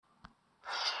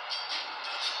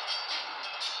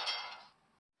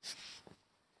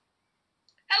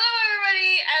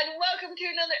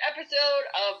another episode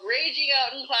of Raging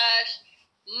Out in Clash.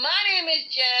 My name is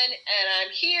Jen, and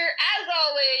I'm here, as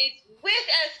always, with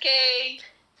SK.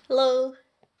 Hello.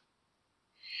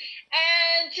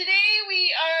 And today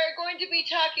we are going to be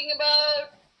talking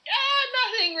about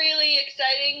nothing really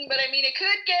exciting, but I mean, it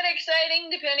could get exciting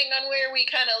depending on where we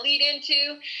kind of lead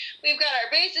into. We've got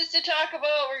our bases to talk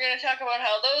about. We're going to talk about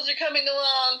how those are coming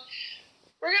along.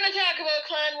 We're going to talk about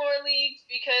Clan War Leagues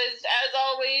because, as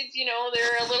always, you know,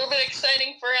 they're a little bit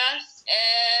exciting for us.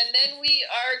 And then we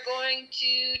are going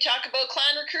to talk about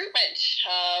clan recruitment.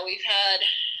 We've had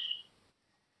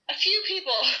a few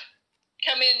people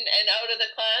come in and out of the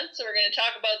clan, so we're going to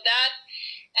talk about that.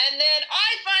 And then I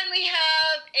finally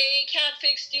have a Can't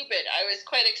Fix Stupid. I was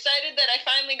quite excited that I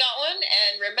finally got one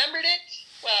and remembered it.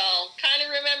 Well, kind of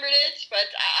remembered it, but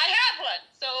I have one.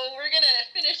 So we're going to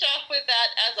finish off with that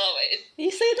as always.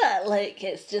 You say that like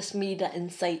it's just me that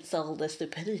incites all the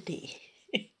stupidity.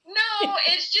 No,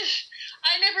 it's just,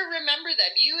 I never remember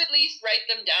them. You at least write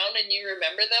them down and you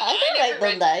remember them. I don't write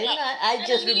them down. I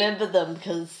just remember them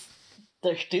because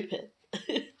they're stupid.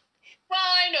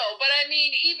 Well, I know, but I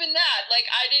mean, even that, like,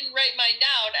 I didn't write mine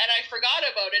down, and I forgot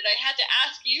about it. I had to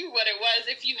ask you what it was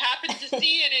if you happened to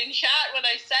see it in chat when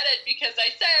I said it, because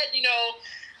I said, you know,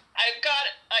 I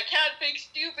Can't Fix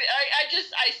Stupid. I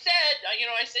said, you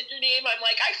know, I said your name. I'm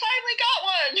like, I finally got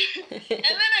one.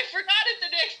 And then I forgot it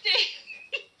the next day.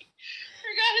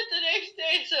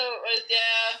 So it was,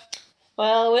 yeah.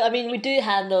 Well, I mean, we do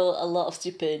handle a lot of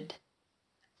stupid,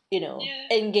 you know,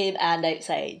 in-game and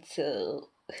outside,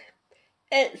 so...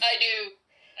 I do.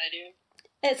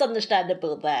 It's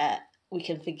understandable that we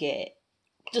can forget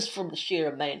just from the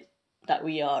sheer amount that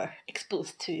we are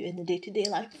exposed to in the day-to-day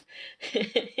life.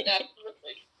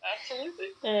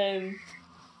 Absolutely.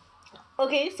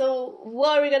 Okay, so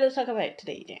what are we going to talk about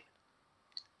today, Jen?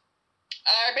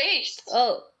 Our base.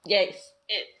 Oh, yes.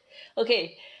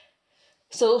 Okay,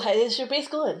 so how is your base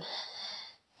going?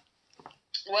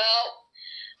 Well...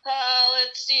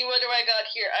 let's see, what do I got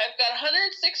here? I've got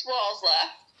 106 walls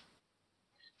left.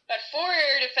 Got 4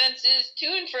 air defenses,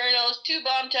 2 infernos, 2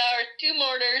 bomb towers, 2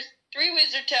 mortars, 3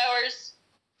 wizard towers,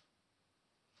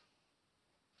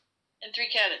 and 3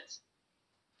 cannons.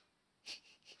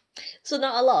 So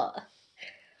not a lot.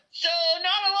 No.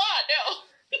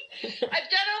 I've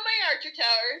done all my archer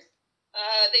towers.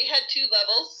 They had 2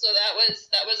 levels, so that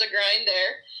was a grind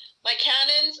there. My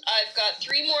cannons, I've got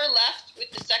 3 more left with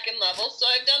the second level. So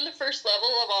I've done the first level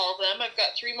of all of them. I've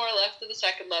got 3 more left of the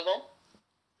second level.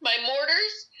 My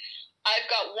mortars, I've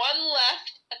got 1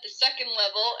 left at the second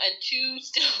level and 2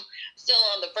 still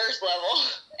on the first level.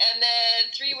 And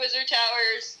then 3 wizard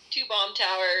towers, 2 bomb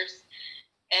towers,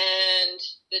 and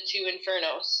the 2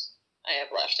 infernos I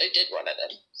have left. I did one of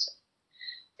them. So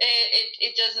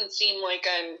it doesn't seem like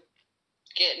I'm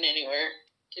getting anywhere,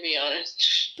 to be honest.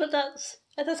 But that's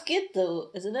good though,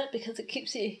 isn't it? Because it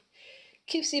keeps you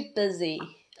busy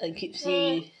and keeps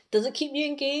you. Does it keep you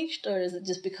engaged, or is it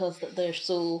just because that they're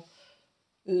so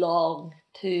long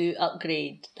to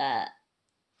upgrade that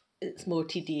it's more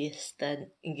tedious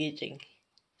than engaging?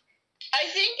 I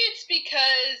think it's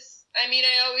because, I mean,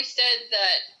 I always said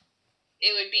that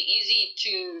it would be easy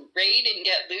to raid and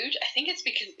get loot. I think it's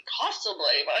because it costs so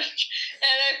bloody much,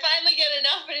 and I finally get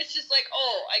enough, and it's just like,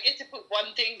 oh, I get to put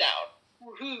one thing down.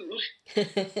 Woohoo!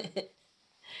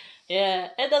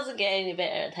 Yeah, it doesn't get any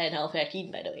better at 10 health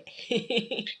 13, by the way.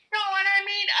 No, and I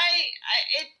mean,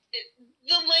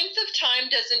 the length of time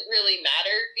doesn't really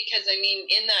matter because, I mean,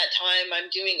 in that time I'm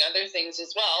doing other things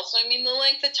as well. So, I mean, the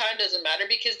length of time doesn't matter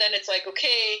because then it's like,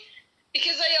 okay,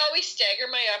 because I always stagger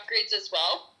my upgrades as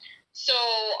well. So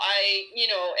I, you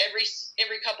know, every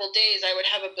couple days I would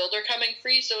have a builder coming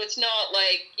free. So it's not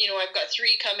like, you know, I've got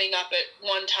 3 coming up at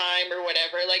one time or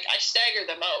whatever. Like, I stagger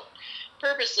them out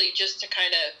purposely just to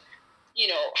kind of, you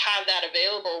know, have that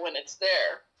available when it's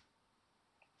there.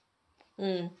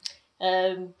 I've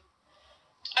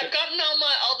gotten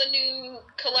all the new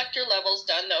collector levels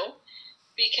done though,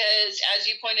 because as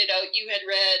you pointed out, you had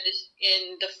read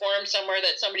in the forum somewhere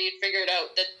that somebody had figured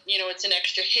out that, you know, it's an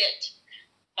extra hit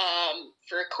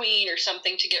for a queen or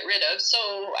something to get rid of. So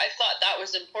I thought that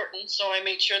was important, so I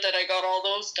made sure that I got all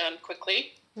those done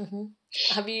quickly. Mm-hmm.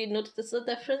 Have you noticed the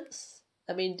difference?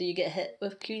 I mean, do you get hit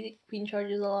with queen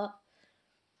charges a lot?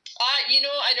 You know,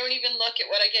 I don't even look at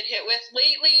what I get hit with.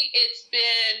 Lately, it's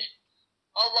been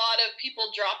a lot of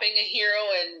people dropping a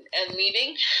hero and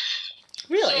leaving.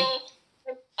 Really? So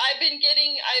I've been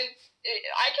getting,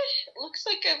 it looks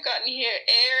like I've gotten here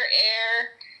air,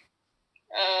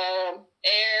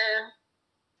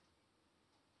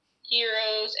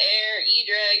 heroes, air,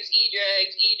 E-drags,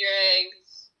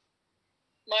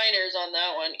 miners on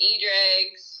that one.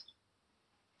 E-Drags.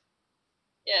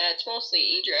 Yeah, it's mostly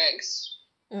E-Drags.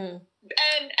 Mm.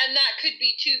 And that could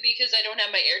be too because I don't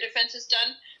have my air defenses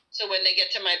done. So when they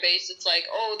get to my base, it's like,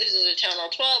 oh, this is a Town Hall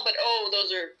 12, but oh,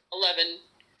 those are 11,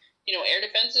 air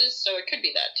defenses. So it could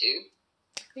be that too.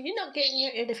 Are you not getting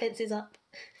your air defenses up?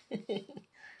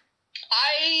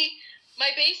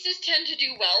 My bases tend to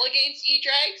do well against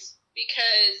E-Drags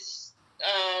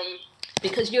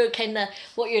because you're kind of,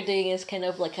 what you're doing is kind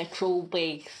of like a troll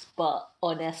base, but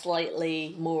on a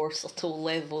slightly more subtle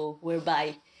level,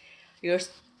 whereby you're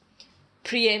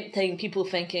preempting people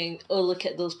thinking, oh, look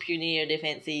at those puny air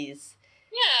defences.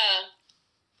 Yeah.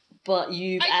 But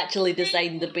you've actually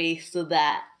designed the base so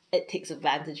that it takes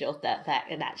advantage of that fact,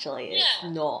 and actually it's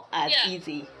not as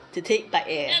easy to take back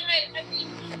air. And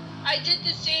I did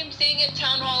the same thing at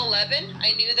Town Hall 11.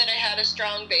 I knew that I had a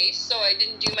strong base, so I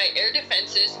didn't do my air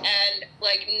defenses, and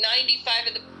like 95%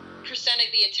 of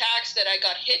the attacks that I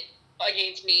got hit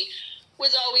against me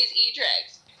was always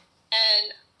E-Drags.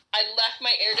 And I left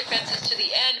my air defenses to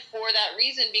the end for that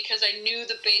reason, because I knew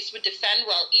the base would defend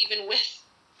well, even with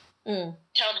Town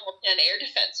Hall 10 air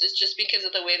defenses, just because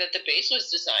of the way that the base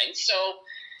was designed. So,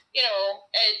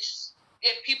 it's,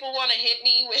 if people want to hit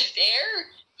me with air,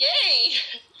 yay!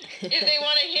 If they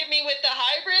want to hit me with the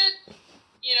hybrid,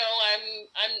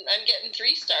 I'm getting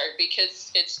 3-star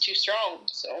because it's too strong.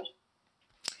 So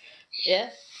yeah,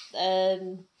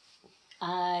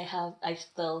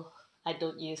 I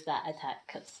don't use that attack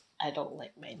because I don't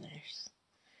like miners.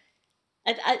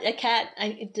 I can't.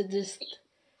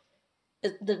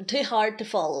 They're too hard to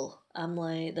follow.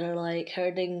 They're like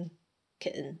herding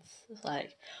kittens. It's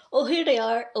like, oh, here they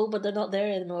are. Oh, but they're not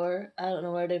there anymore. I don't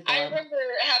know where they've gone. I remember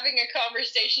having a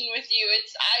conversation with you.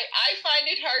 I find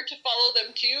it hard to follow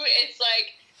them too. It's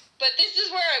like, but this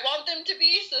is where I want them to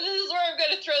be, so this is where I'm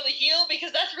going to throw the heel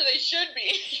because that's where they should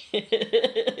be.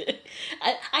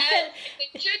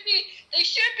 They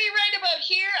should be right about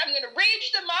here. I'm going to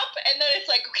rage them up, and then it's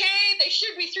like, okay, they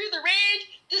should be through the rage.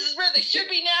 This is where they should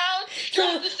be now.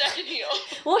 Drop the second heel.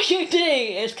 What you're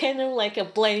doing is kind of like a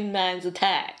blind man's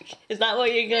attack. Is that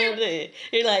what you're going to do?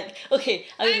 You're like, okay,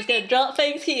 I'm just going to drop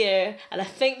things here, and I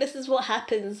think this is what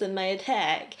happens in my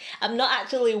attack. I'm not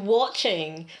actually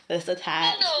watching this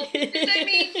attack. No, because I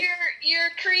mean,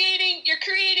 you're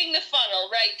creating the funnel,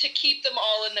 right, to keep them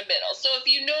all in the middle. So if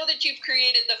you know that you've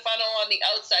created the funnel on the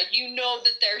outside, you know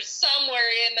that they're somewhere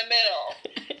in the middle.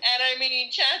 And I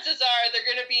mean, chances are they're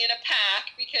going to be in a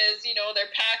pack because,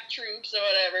 they're pack troops or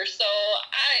whatever. So,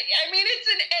 I mean, it's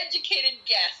an educated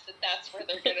guess that that's where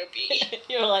they're going to be.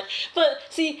 You're like, but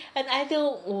see, and I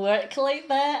don't work like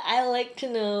that. I like to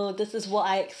know this is what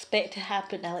I expect to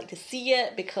happen. I like to see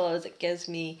it because it gives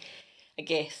me, I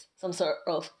guess, some sort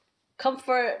of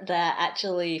comfort that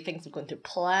actually things are going to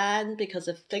plan, because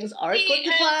if things aren't going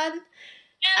to plan,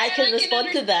 I can respond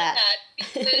to that.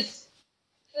 Because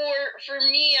for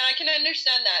me, I can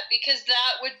understand that, because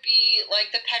that would be like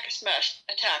the P.E.K.K.A smash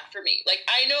attack for me. Like,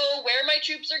 I know where my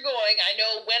troops are going, I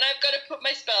know when I've got to put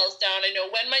my spells down, I know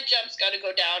when my jumps got to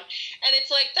go down, and it's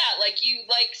like that. Like, you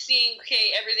like seeing,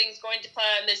 okay, everything's going to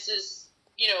plan, this is,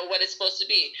 what it's supposed to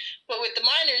be. But with the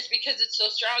miners, because it's so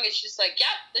strong, it's just like,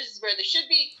 yep, this is where they should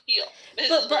be, heal.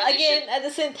 But again, at the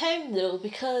same time, though,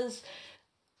 because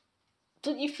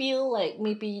don't you feel like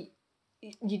maybe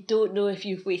you don't know if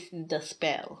you've wasted a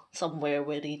spell somewhere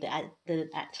where you didn't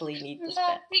actually need the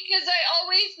spell? No, because I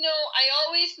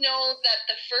always know that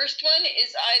the first one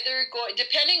is either going,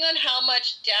 depending on how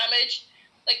much damage,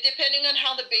 like depending on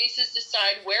how the bases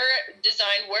design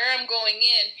where I'm going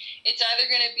in, it's either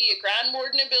going to be a Grand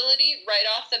Warden ability right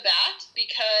off the bat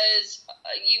because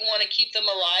you want to keep them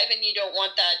alive and you don't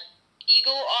want that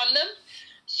eagle on them.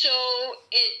 So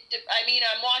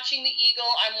I'm watching the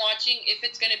eagle. I'm watching if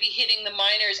it's going to be hitting the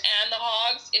miners and the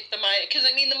hogs. Because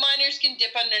the miners can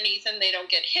dip underneath and they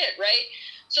don't get hit, right?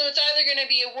 So it's either going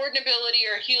to be a warden ability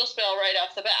or a heal spell right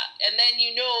off the bat. And then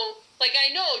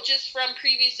I know just from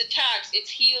previous attacks,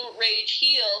 it's heal, rage,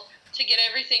 heal to get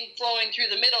everything flowing through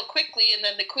the middle quickly, and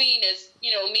then the queen is,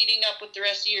 meeting up with the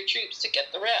rest of your troops to get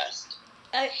the rest.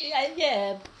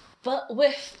 Yeah, but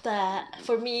with that,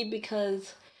 for me,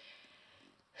 because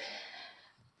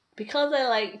I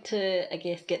like to, I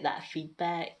guess, get that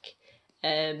feedback,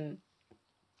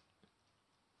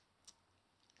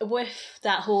 with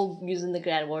that whole using the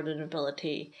Grand Warden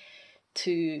ability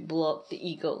to block the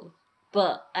eagle.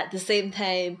 But at the same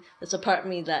time, there's a part of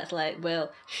me that's like,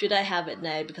 well, should I have it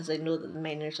now because I know that the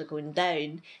miners are going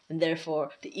down and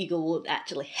therefore the eagle won't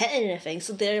actually hit anything,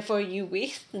 so therefore you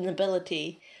waste an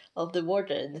ability of the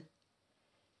warden.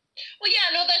 Well,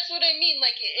 yeah, no, that's what I mean.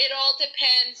 Like, it all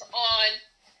depends on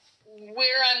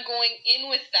where I'm going in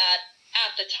with that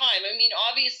at the time. I mean,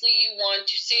 obviously you want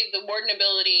to save the Warden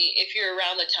ability if you're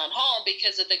around the Town Hall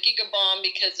because of the Giga Bomb,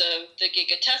 because of the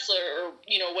Giga Tesla, or,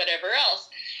 whatever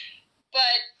else.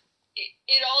 But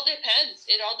it all depends.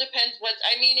 It all depends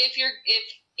if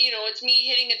it's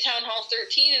me hitting a Town Hall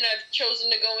 13 and I've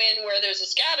chosen to go in where there's a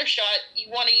scatter shot,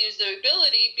 you want to use the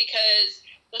ability because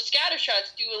those scatter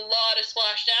shots do a lot of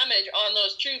splash damage on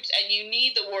those troops, and you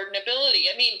need the Warden ability.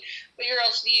 I mean, but you're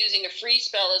also using a freeze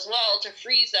spell as well to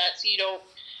freeze that, so you don't,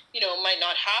 might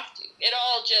not have to. It's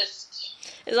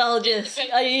all just,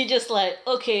 are you just like,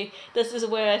 okay, this is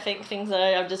where I think things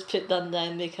are, I've just put them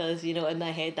down because, in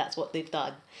my head that's what they've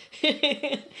done. Where... No,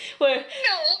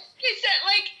 it's that,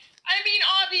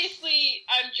 obviously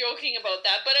I'm joking about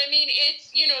that, but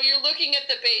it's, you're looking at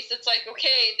the base, it's like,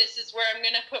 okay, this is where I'm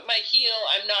going to put my heal,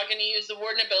 I'm not going to use the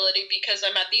Warden ability because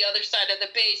I'm at the other side of the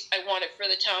base, I want it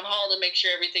for the Town Hall to make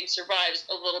sure everything survives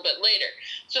a little bit later.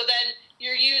 So then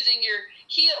you're using your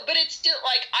heal, but it's still,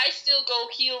 I still go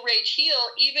heal, rage,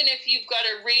 heal, even if you've got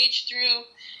to rage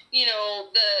through,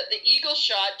 the eagle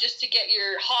shot just to get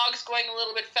your hogs going a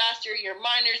little bit faster, your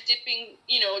miners dipping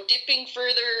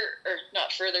further, or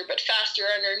not further, but faster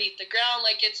underneath the ground.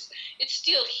 It's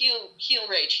still heal,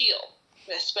 rage, heal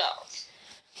with spells.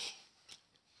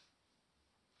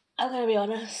 I'm going to be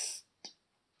honest,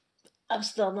 I'm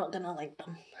still not going to like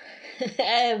them.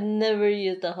 I have never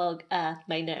used a hog at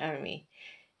Miner Army.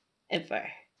 Ever.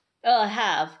 Oh, I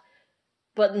have,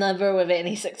 but never with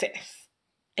any success.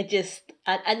 I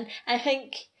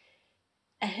think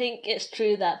it's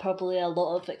true that probably a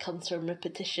lot of it comes from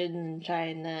repetition and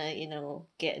trying to,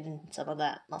 getting some of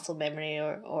that muscle memory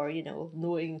or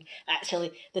knowing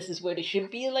actually this is where they should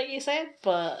be, like you said,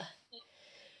 but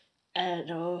I don't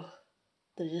know,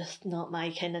 they're just not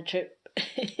my kind of trip.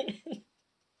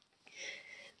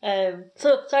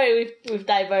 So sorry, we've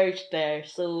diverged there.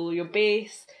 So your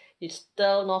base, you're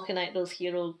still knocking out those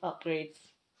hero upgrades.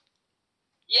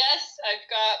 Yes, I've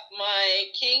got my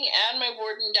king and my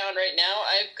warden down right now.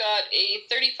 I've got a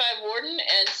 35 warden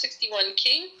and 61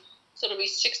 king, so it'll be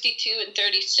 62 and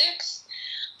 36.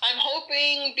 I'm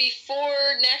hoping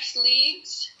before next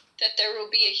leagues that there will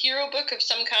be a hero book of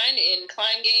some kind in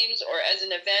Klein Games or as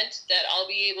an event that I'll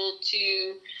be able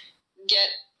to get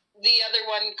the other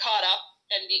one caught up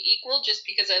and be equal, just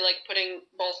because I like putting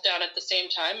both down at the same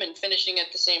time and finishing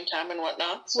at the same time and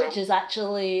whatnot. So. Which is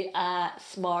actually a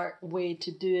smart way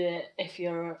to do it if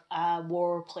you're a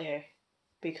war player,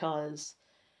 because,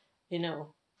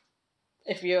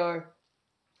 if you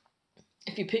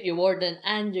put your warden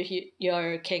and your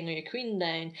king or your queen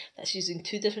down, that's using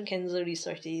two different kinds of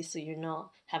resources, so you're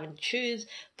not having to choose,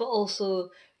 but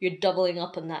also you're doubling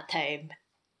up on that time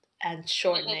and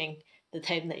shortening the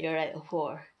time that you're out of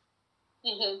war.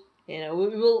 Mm-hmm.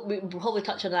 We'll probably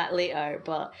touch on that later,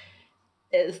 but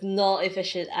it's not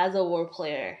efficient as a war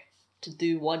player to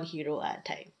do one hero at a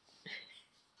time.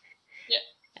 Yeah.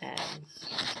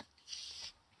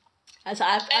 And so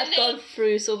I've gone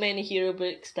through so many hero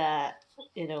books that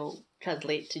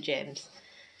translate to gems.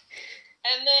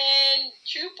 And then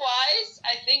troop-wise,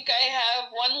 I think I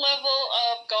have one level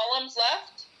of golems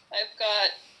left. I've got,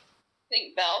 I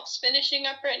think, Valk's finishing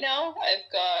up right now. I've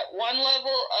got one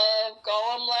level of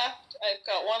golem left. I've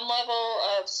got one level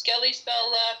of skelly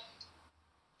spell left.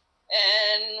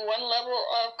 And one level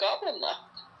of goblin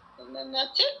left. And then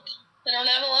that's it. I don't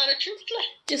have a lot of troops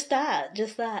left. Just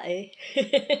that, eh?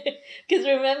 Because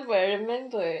remember,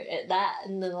 at that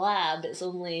in the lab, it's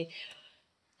only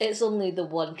the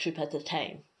one troop at a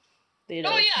time. Oh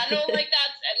yeah, no, that's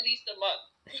at least a month.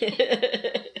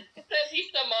 At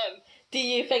least a month. Do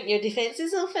you think your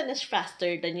defenses will finish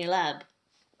faster than your lab?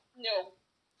 No.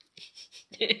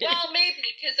 Well,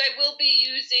 maybe, because I will be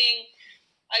using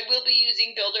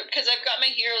builder, because I've got my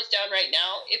heroes down right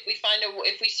now. If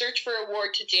we search for a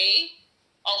war today,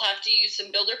 I'll have to use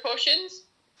some builder potions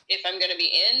if I'm going to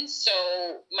be in. So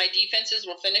my defenses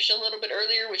will finish a little bit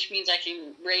earlier, which means I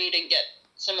can raid and get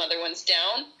some other ones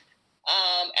down.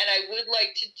 And I would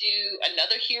like to do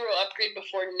another hero upgrade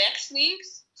before next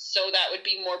leagues, so that would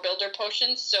be more builder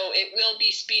potions. So it will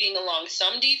be speeding along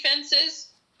some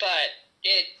defenses, but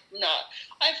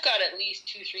I've got at least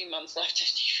 2-3 months left of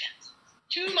defense.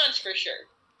 2 months for sure.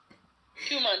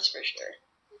 2 months for sure.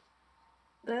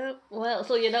 Well,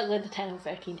 so you're not going to 10 or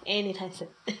 13 anytime soon.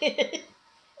 Well,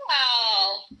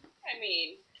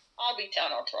 I'll be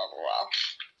 10 or 12 a while.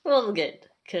 Well, good,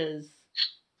 because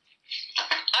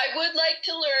I would like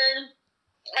to learn.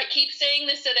 I keep saying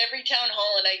this at every town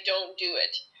hall, and I don't do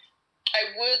it. I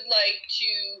would like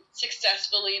to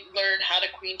successfully learn how to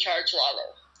queen charge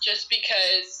Lalo, just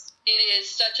because it is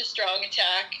such a strong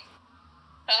attack.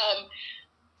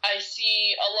 I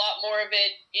see a lot more of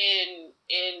it in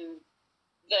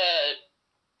the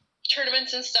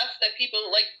tournaments and stuff that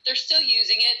people like. They're still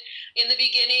using it. In the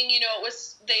beginning, it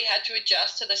was they had to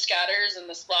adjust to the scatters and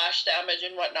the splash damage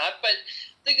and whatnot, but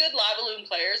the good Lavaloon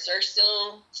players are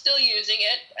still using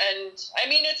it. And I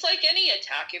mean, it's like any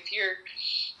attack. If you're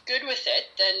good with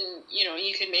it, then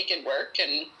you can make it work.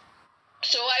 And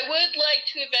so I would like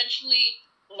to eventually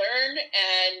learn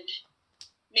and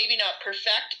maybe not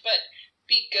perfect, but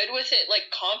be good with it,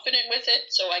 like confident with it,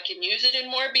 so I can use it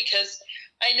in more, because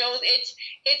I know it's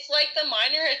like the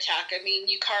minor attack. I mean,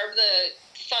 you carve the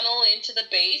funnel into the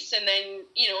base, and then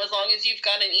as long as you've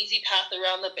got an easy path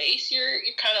around the base, you're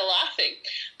kind of laughing.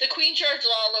 The Queen Charge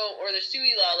Lalo or the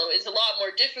Sui Lalo is a lot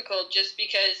more difficult, just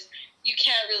because you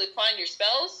can't really find your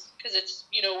spells, because it's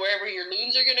wherever your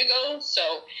loons are going to go.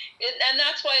 So and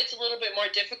that's why it's a little bit more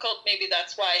difficult. Maybe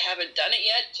that's why I haven't done it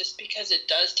yet, just because it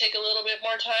does take a little bit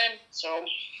more time. So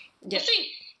we'll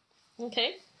see.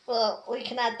 Okay. Well, we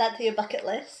can add that to your bucket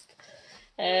list.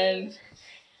 Okay.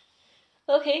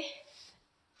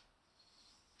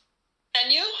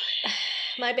 And you?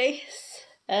 My base.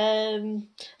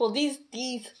 Well, these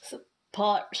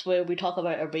parts where we talk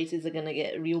about our bases are gonna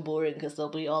get real boring because they'll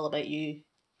be all about you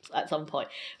at some point.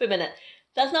 Wait a minute.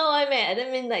 That's not what I meant. I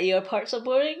didn't mean that your parts are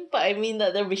boring, but I mean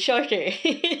that they'll be shorter.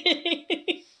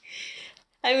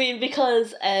 I mean,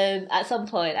 because at some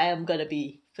point I am gonna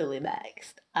be fully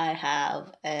maxed. I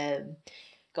have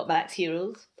got max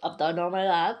heroes. I've done all my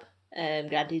lab.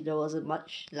 Granted, there wasn't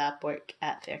much lab work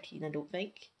at 13, I don't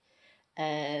think.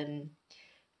 And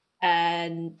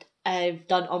I've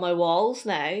done all my walls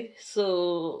now,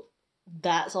 so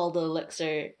that's all the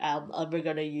elixir I'm ever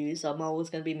gonna use. I'm always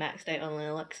gonna be maxed out on an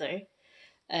elixir.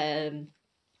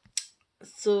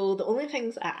 So the only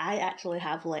things I actually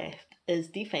have left is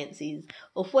defenses,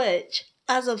 of which,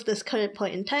 as of this current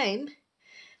point in time,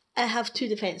 I have 2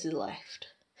 defenses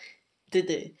left to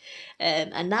do,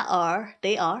 and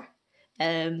they are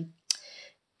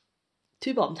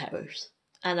 2 bomb towers,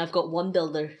 and I've got 1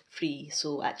 builder free.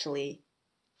 So actually,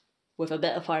 with a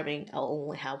bit of farming, I'll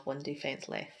only have 1 defense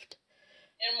left.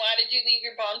 And why did you leave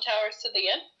your bomb towers to the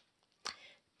end?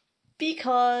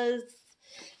 Because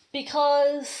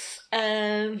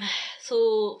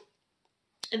so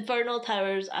Infernal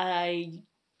Towers, I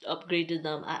upgraded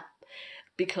them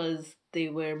because they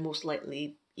were most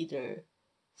likely either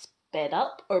sped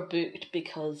up or booked,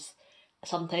 because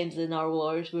sometimes in our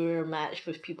wars we were matched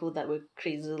with people that were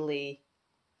crazily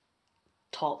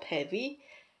top heavy.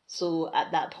 So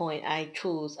at that point I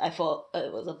thought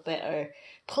it was a better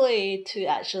play to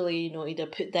actually, either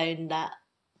put down that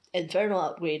Infernal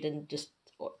upgrade and just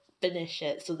finish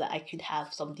it, so that I could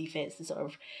have some defense to sort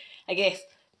of, I guess,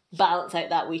 balance out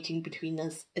that waiting between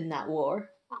us in that war.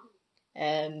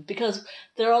 Because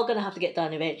they're all going to have to get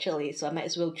done eventually, so I might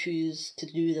as well choose to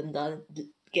get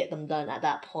them done at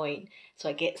that point, so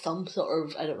I get some sort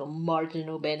of, I don't know,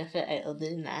 marginal benefit out of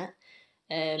doing that.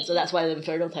 So that's why the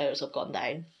Infernal Towers have gone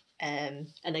down.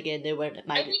 And again, they weren't at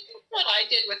my... I think that's what I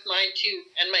did with mine too,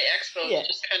 and my Expos,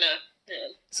 just kind of...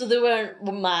 Yeah. So they weren't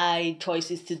my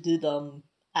choices to do them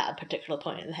at a particular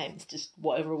point in time. It's just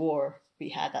whatever war we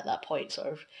had at that point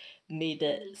sort of made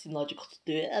it seem logical to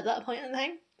do it at that point in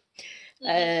time.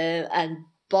 And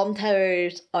bomb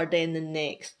towers are then the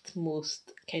next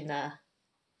most kind of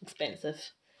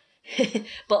expensive.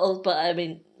 but I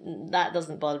mean, that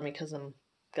doesn't bother me because I'm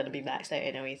going to be maxed out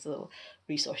anyway, so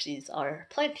resources are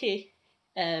plenty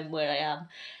where I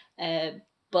am.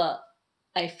 But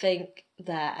I think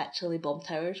that actually bomb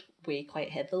towers weigh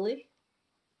quite heavily.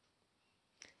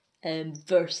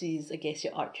 Versus, I guess,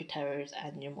 your archer towers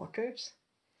and your mortars.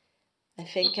 I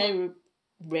think I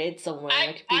read somewhere, and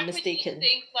I could be mistaken. I would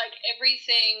think, like,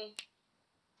 everything,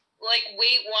 like,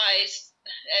 weight-wise,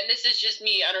 and this is just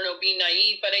me, I don't know, being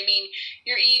naive, but I mean,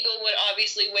 your Eagle would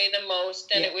obviously weigh the most,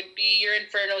 then it would be your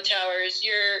Inferno Towers,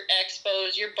 your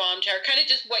Expos, your Bomb Tower, kind of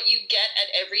just what you get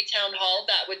at every town hall,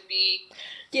 that would be,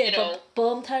 but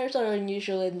Bomb Towers are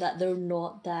unusual in that they're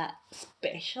not that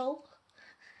special.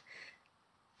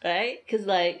 Right? Because,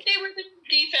 like... They were the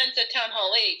defense at Town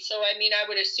Hall 8, so, I mean, I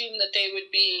would assume that they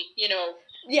would be,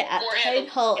 Yeah, at Town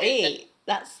Hall 8,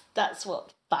 that's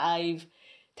what, 5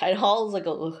 Town Halls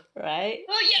ago, right?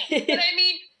 Well, yeah, but I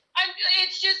mean,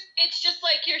 it's just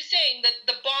like you're saying, that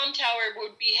the Bomb Tower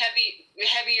would be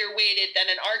heavier weighted than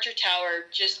an Archer Tower,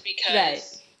 just because... Right,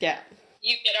 yeah.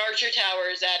 You get Archer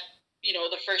Towers at,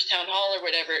 the first Town Hall or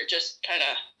whatever, it just kind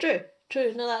of...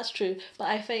 True, no, that's true, but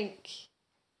I think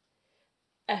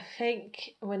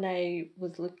when I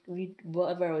was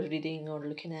whatever I was reading or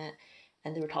looking at,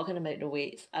 and they were talking about the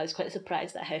weights, I was quite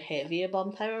surprised at how heavy a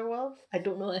bomb tower was. I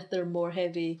don't know if they're more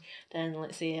heavy than,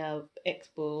 let's say, a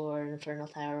Expo or an Infernal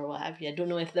Tower or what have you. I don't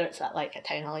know if it's at like a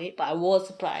Town Hall 8, but I was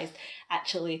surprised.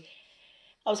 Actually,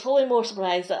 I was probably more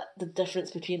surprised at the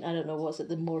difference between, I don't know, was it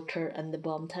the mortar and the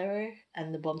bomb tower?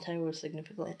 And the bomb tower was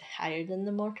significantly higher than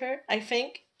the mortar, I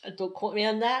think. Don't quote me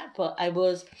on that, but I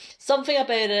was, something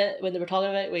about it when they were talking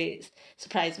about weights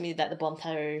surprised me that the bomb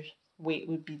tower's weight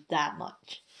would be that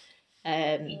much.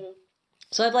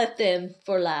 So I've left them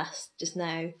for last just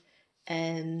now.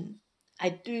 I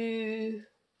do,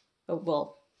 oh,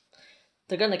 well,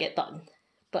 they're gonna get done,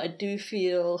 but I do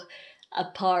feel a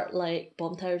part like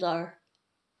bomb towers are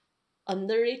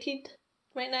underrated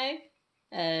right now.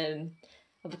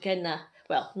 I've kind of,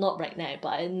 well, not right now,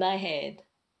 but in my head,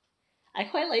 I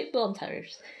quite like bomb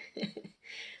towers.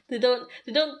 they don't.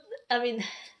 I mean,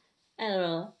 I don't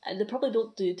know. They probably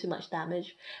don't do too much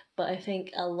damage, but I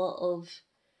think a lot of,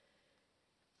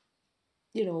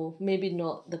 maybe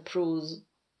not the pros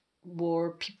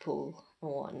war people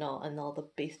and whatnot, and all the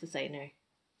base designer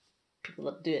people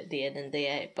that do it day in and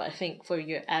day out. But I think for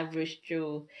your average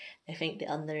Joe, I think they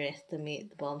underestimate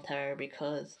the bomb tower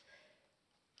because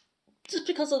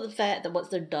of the fact that once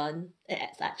they're done,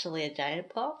 it's actually a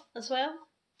giant bomb as well.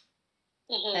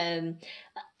 Mm-hmm.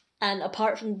 And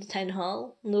apart from the town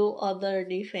hall, no other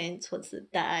defense once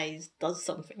it dies does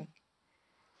something.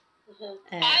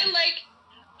 Mm-hmm. I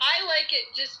like it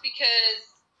just because,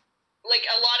 like,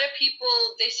 a lot of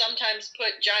people, they sometimes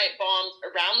put giant bombs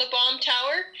around the bomb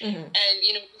tower, mm-hmm. and,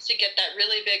 to get that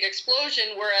really big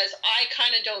explosion, whereas I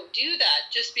kind of don't do that,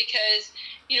 just because,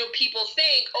 people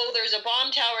think, oh, there's a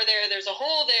bomb tower there, there's a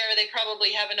hole there, they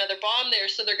probably have another bomb there,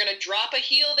 so they're going to drop a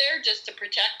heel there just to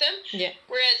protect them. Yeah.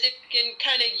 Whereas if you can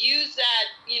kind of use that,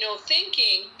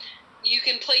 thinking, you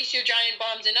can place your giant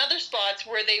bombs in other spots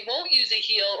where they won't use a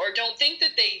heel or don't think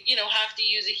that they, have to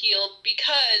use a heel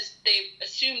because they've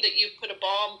assumed that you've put a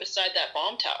bomb beside that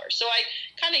bomb tower. So I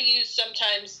kind of use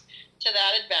sometimes to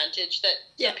that advantage that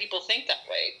some people think that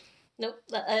way. Nope,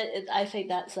 I think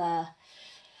that's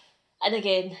and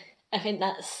again, I think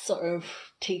that's sort of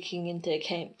taking into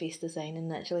account base design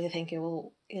and actually thinking,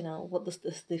 well, what does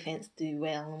this defense do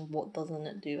well and what doesn't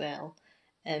it do well,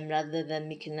 rather than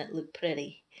making it look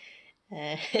pretty.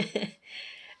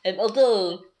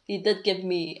 Although you did give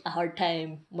me a hard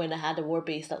time when I had a war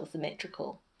base that was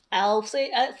symmetrical. I'll say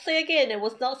again, it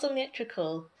was not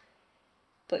symmetrical,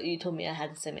 but you told me I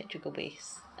had a symmetrical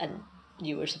base, and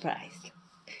you were surprised.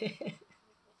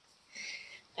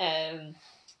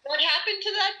 What happened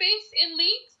to that base in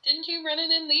Leeds? Didn't you run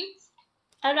it in Leeds?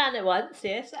 I ran it once,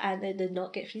 yes, and it did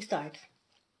not get 3 stars.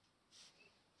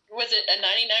 Was it a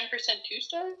 99%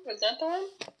 2-star? Was that the one?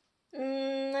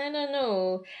 I don't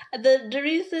know. The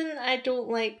reason I don't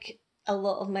like a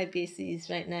lot of my bases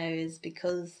right now is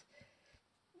because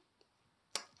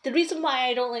the reason why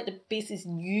I don't like the bases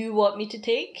you want me to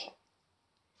take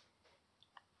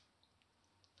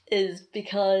is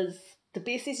because the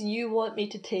bases you want me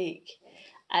to take,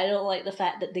 I don't like the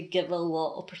fact that they give a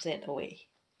lot of percent away.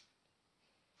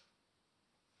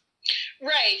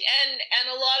 Right, and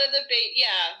a lot of the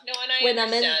and I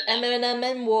understand that. When I'm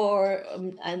in war,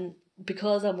 and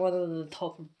because I'm one of the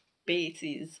top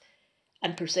bases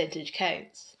and percentage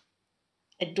counts,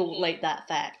 I don't like that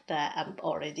fact that I'm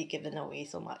already giving away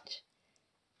so much.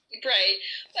 Right,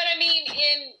 but I mean,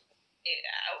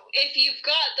 if you've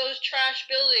got those trash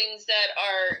buildings that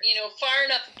are, far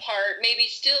enough apart, maybe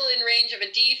still in range of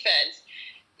a defense,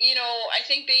 I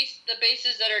think the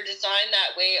bases that are designed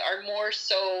that way are more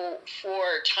so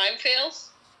for time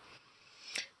fails.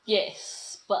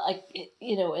 Yes, but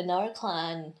in our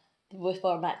clan, with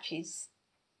our matches,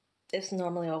 it's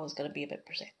normally always going to be about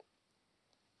percent.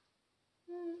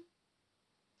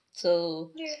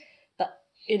 So, but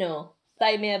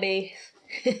buy me a base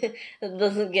that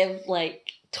doesn't give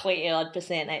like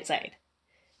 20% outside.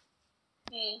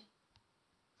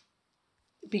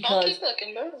 Because, I'll keep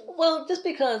looking, though. Well, just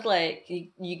because like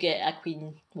you get a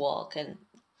queen walk and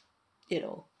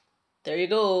there you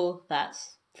go,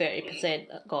 that's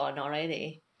 30% gone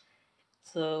already.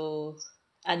 So,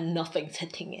 and nothing's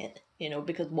hitting it,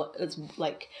 because what it's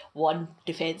like one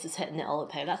defense is hitting it all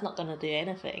the time. That's not gonna do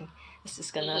anything. It's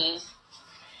just gonna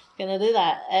do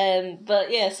that.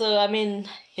 But yeah, so I mean,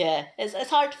 yeah, it's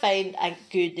hard to find a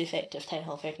good effective Town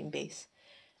Hall 13 base,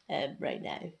 right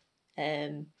now.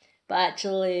 But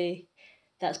actually,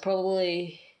 that's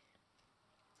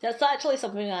actually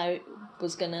something I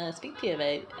was gonna speak to you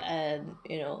about.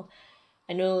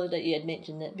 I know that you had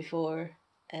mentioned it before.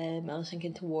 I was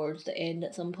thinking towards the end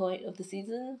at some point of the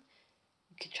season,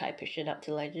 we could try pushing up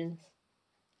to Legends.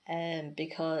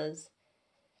 Because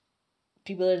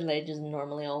people in Legends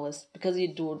normally always, because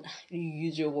you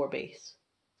use your war base.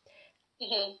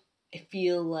 Mm-hmm. I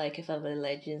feel like if I'm in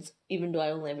Legends, even though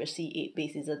I only ever see 8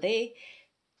 bases a day,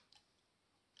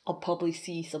 I'll probably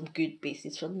see some good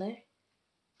bases from there.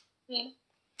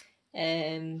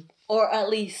 Or at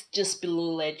least just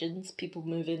below Legends, people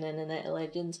moving in and out of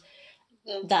Legends.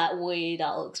 That way,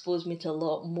 that'll expose me to a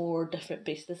lot more different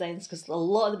base designs, because a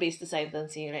lot of the base designs I'm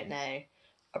seeing right now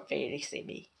are very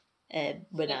samey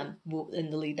when I'm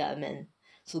in the league that I'm in.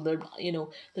 So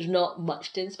there's not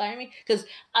much to inspire me, because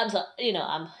I'm not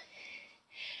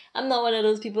one of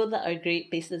those people that are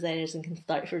great base designers and can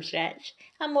start from scratch.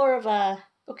 I'm more of a,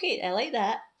 okay, I like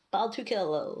that, but I'll tweak it a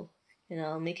little.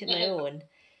 I'll make it my own.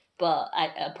 But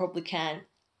I probably can't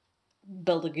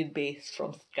build a good base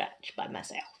from scratch by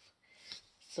myself.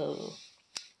 So,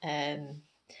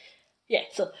 yeah,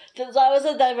 so that was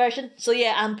a diversion. So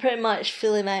yeah, I'm pretty much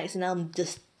fully maxed, and I'm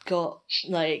just got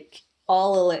like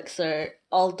all elixir,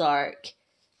 all dark,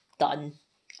 done.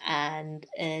 And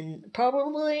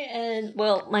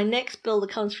my next build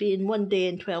comes free in 1 day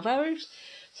and 12 hours.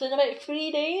 So in about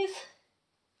 3 days,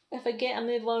 if I get a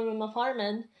move on with my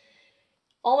farming,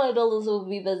 all my builders will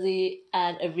be busy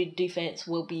and every defense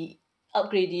will be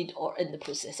upgraded or in the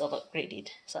process of upgraded.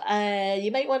 So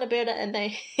you might want to bear that in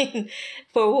mind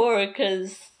for war,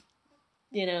 because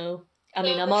I'm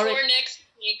already next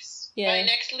week's. Yeah. By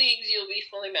next leagues, you'll be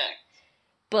fully maxed.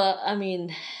 But I'm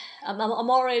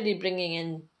already bringing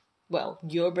in. Well,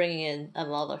 you're bringing in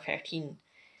another 13.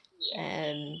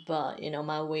 Yeah. But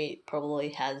my weight probably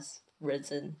has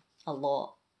risen a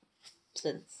lot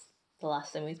since the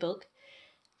last time we spoke.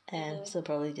 So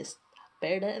probably just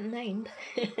bear that in mind.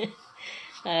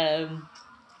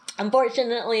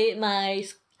 Unfortunately, my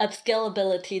upskill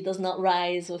ability does not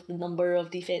rise with the number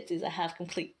of defenses I have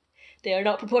complete. They are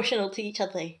not proportional to each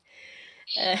other.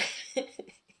 If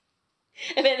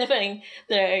anything,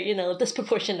 they're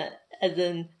disproportionate, as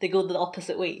in they go the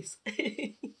opposite ways.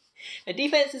 My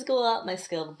defenses go up, my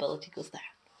skill ability goes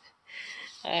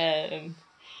down.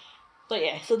 But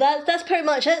yeah, so that's pretty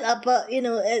much it. But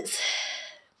it's.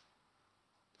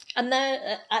 I'm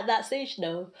now at that stage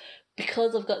now,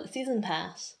 because I've got the season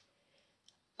pass,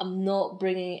 I'm not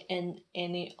bringing in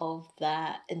any of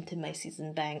that into my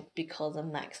season bank because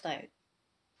I'm maxed out.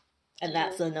 And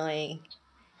that's annoying,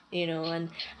 and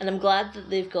I'm glad that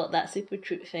they've got that super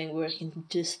troop thing where I can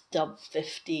just dump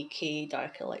 50k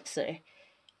dark elixir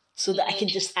so that I can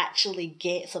just actually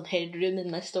get some headroom in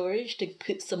my storage to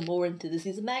put some more into the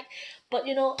season bank. But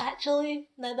actually,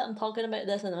 now that I'm talking about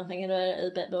this and I'm thinking about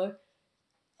it a bit more,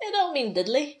 it don't mean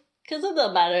diddly, because it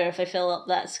don't matter if I fill up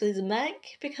that season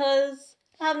bank, because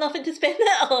I have nothing to spend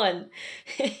it on.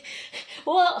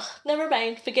 Well, never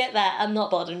mind, forget that, I'm not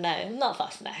bothered now, I'm not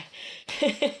fussed now.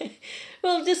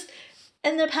 Well, just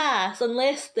in the past,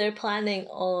 unless they're planning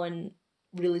on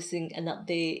releasing an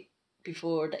update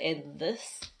before the end of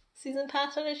this season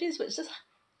pass finishes, which is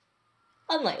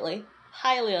unlikely,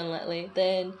 highly unlikely,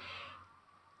 then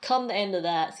come the end of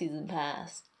that season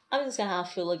pass, I'm just going to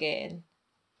have full again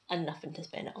and nothing to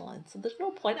spend it on. So there's no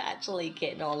point actually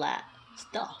getting all that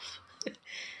stuff.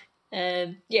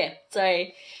 Yeah,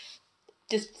 sorry.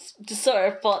 Just sort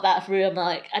of thought that through. I'm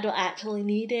like, I don't actually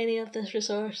need any of this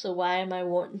resource, so why am I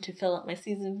wanting to fill up my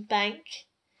season bank?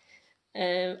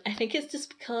 I think it's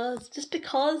just because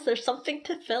there's something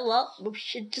to fill up, we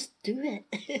should just do it.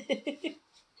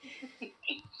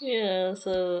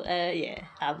 So yeah,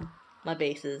 my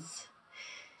base is,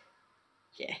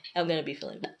 yeah, I'm gonna be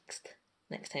filling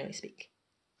next time we speak.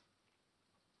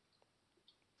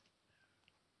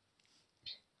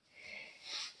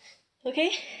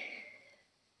 Okay,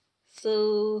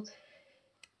 so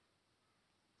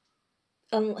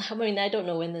I mean, I don't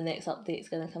know when the next update's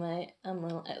gonna come out.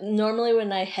 Normally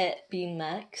when I hit being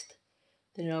maxed,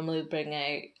 they normally bring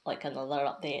out like another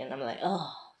update, and I'm like,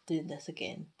 oh, doing this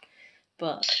again.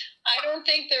 But I don't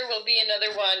think there will be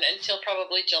another one until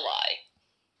probably July.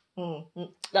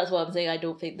 That's what I'm saying. I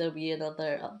don't think there'll be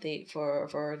another update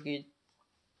for a good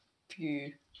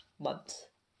few months.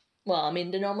 Well, I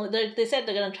mean, they said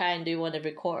they're gonna try and do one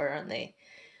every quarter, aren't they?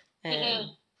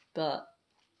 But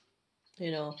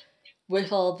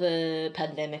with all the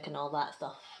pandemic and all that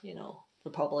stuff,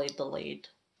 they're probably delayed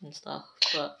and stuff.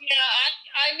 But yeah,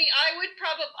 I mean, I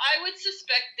would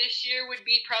suspect this year would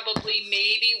be probably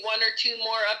maybe 1 or 2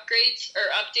 more upgrades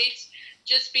or updates,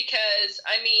 just because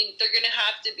I mean they're gonna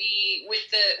have to be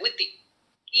with the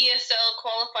ESL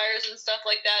qualifiers and stuff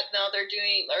like that. Now they're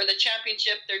doing, or the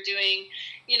championship, they're doing,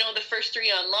 the first 3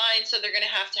 online, so they're going to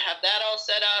have that all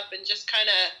set up, and just kind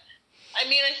of, I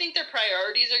mean, I think their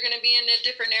priorities are going to be in a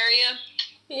different area.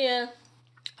 Yeah.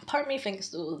 Part of me thinks,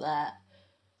 though, that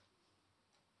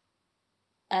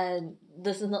And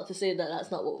this is not to say that that's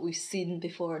not what we've seen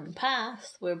before in the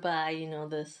past, whereby, you know,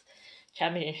 this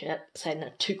championship kind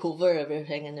of took over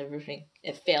everything and everything.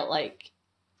 It felt like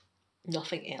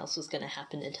nothing else was going to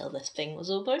happen until this thing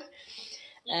was over.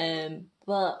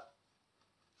 But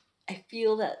I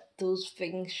feel that those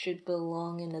things should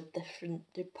belong in a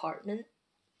different department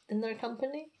in their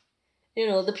company. You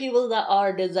know, the people that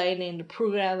are designing, the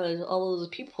programmers, all those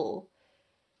people,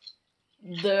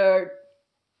 their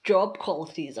job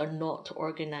qualities are not to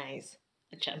organise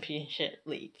a championship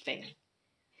league thing.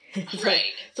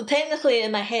 Right. So technically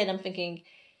in my head I'm thinking,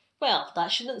 well,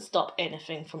 that shouldn't stop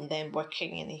anything from them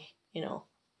working and, you know,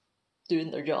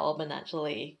 doing their job and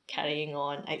actually carrying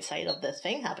on outside of this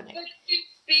thing happening. But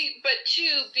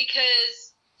too,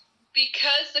 because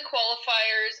the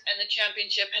qualifiers and the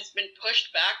championship has been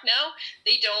pushed back now,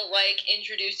 they don't like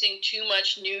introducing too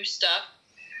much new stuff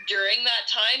during that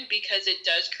time, because it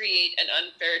does create an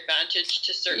unfair advantage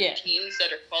to certain teams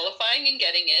that are qualifying and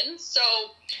getting in.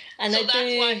 And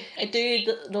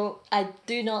I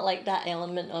do not like that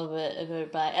element of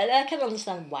it, but I can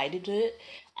understand why they do it,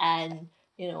 and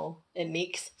you know, it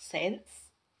makes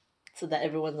sense so that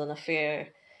everyone's on a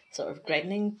fair sort of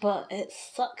grinding, but it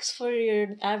sucks for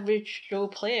your average Joe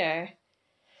player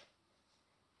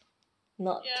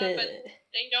not to... but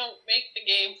they don't make the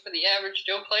game for the average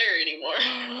Joe player anymore.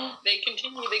 They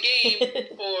continue the game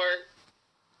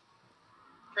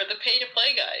for the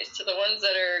pay-to-play guys, to the ones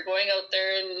that are going out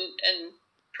there and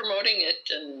promoting it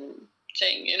and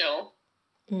saying, you know,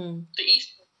 the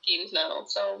esports teams now,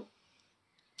 so...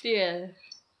 Yeah.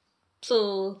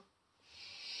 So,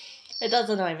 it does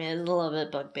annoy me. It's a little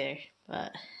bit bugbear,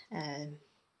 but... and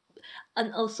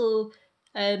also,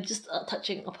 just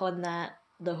touching upon that,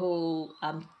 the whole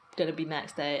I'm gonna be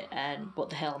maxed out and what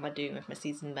the hell am I doing with my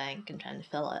season bank and trying to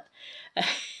fill it.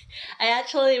 I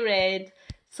actually read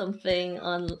something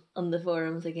on the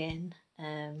forums again,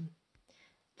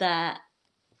 that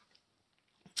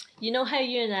you know how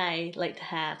you and I like to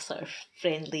have sort of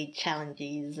friendly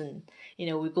challenges, and you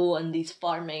know we go on these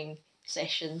farming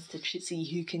sessions to see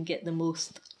who can get the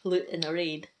most loot in a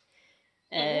raid,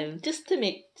 just to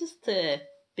make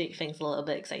things a little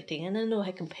bit exciting. And I know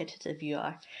how competitive you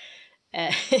are.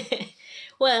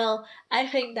 Well, I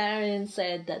think Darian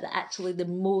said that actually the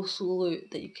most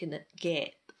loot that you can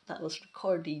get that was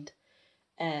recorded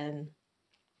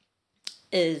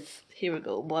is, here we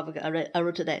go, what have I got? I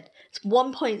wrote it down. It's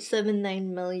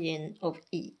 1.79 million of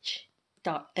each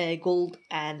gold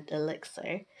and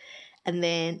elixir, and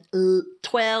then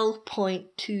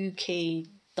 12.2k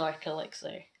dark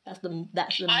elixir. That's the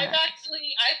max.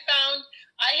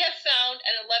 I have found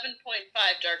an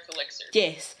 11.5 dark elixir.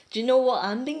 Yes. Do you know what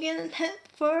I'm been getting hit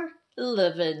for?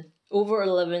 11. Over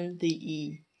 11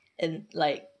 DE. And,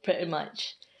 like, pretty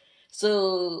much.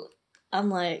 So,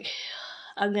 I'm like,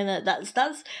 I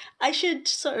should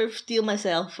sort of steel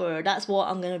myself for, that's what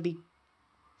I'm gonna be,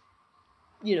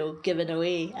 you know, giving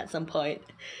away at some point.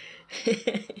 Well,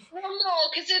 no,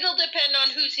 because it'll depend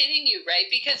on who's hitting you, right?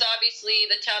 Because obviously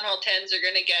the Town Hall 10s are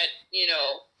gonna get, you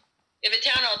know, if a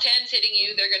Town Hall 10's hitting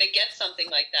you, they're going to get something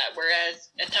like that, whereas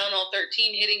a Town Hall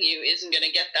 13 hitting you isn't going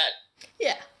to get that.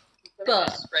 Yeah.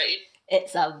 But right?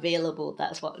 It's available,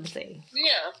 that's what I'm saying.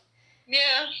 Yeah.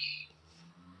 Yeah.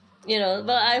 You know,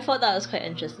 but I thought that was quite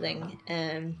interesting.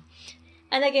 And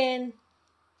again,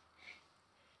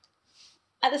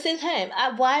 at the same time,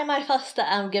 why am I fussed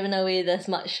that I'm giving away this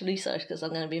much research because I'm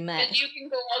going to be mad? Because you can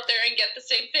go out there and get the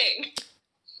same thing.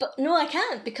 But no, I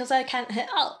can't, because I can't hit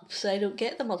up, so I don't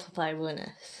get the multiplier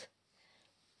bonus.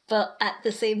 But at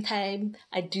the same time,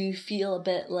 I do feel a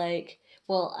bit like,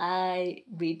 well, I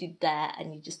raided that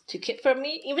and you just took it from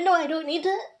me, even though I don't need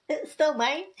it, it's still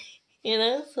mine, you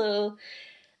know, so,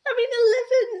 I mean,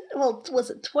 11, well, was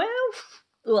it 12?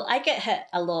 Well, I get hit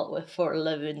a lot for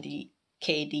 11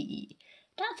 KDE.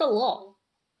 That's a lot.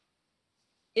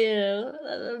 You know,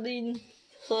 I mean,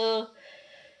 so,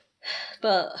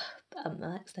 but I'm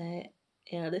maxed out.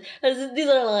 You know, these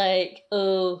are like,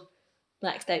 oh,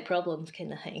 maxed out problems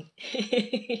kind of thing.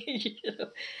 You know,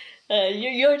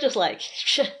 you're just like,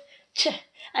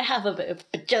 I have a bit of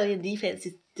bajillion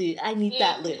defenses to do. I need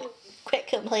that loot. Quit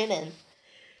complaining.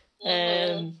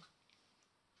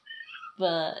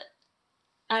 But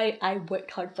I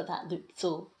worked hard for that loot,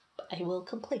 so I will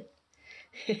complain.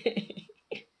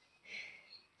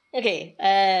 Okay,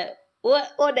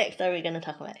 what next are we going to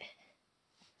talk about?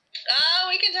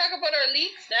 We can talk about our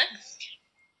leagues next.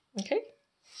 Okay.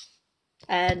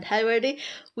 And how are they?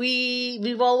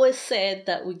 We've always said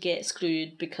that we get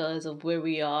screwed because of where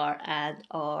we are and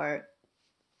our,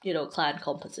 you know, clan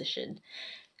composition.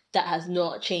 That has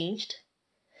not changed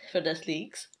for this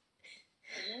leagues.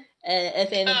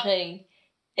 If anything,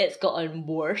 it's gotten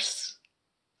worse.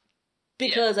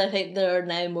 Because I think there are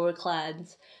now more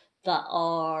clans that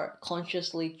are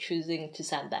consciously choosing to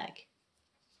sandbag.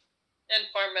 And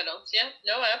farm medals, yeah.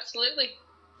 No, absolutely.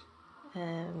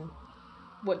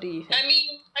 What do you think? I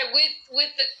mean,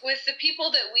 with the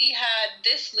people that we had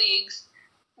this leagues,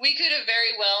 we could have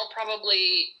very well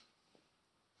probably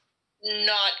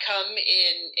not come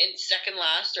in second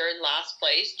last or in last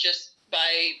place just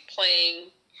by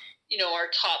playing, our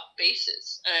top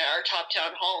bases, our top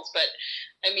town halls. But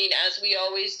I mean, as we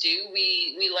always do,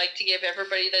 we like to give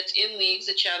everybody that's in leagues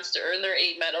a chance to earn their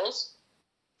 8 medals.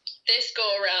 This go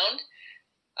around.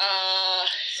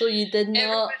 So you did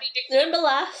not. Remember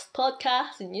last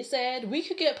podcast, and you said we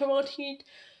could get promoted.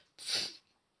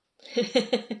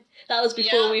 That was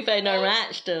before we found our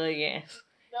match, though, I guess.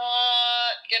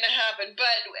 Not gonna happen. But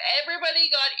everybody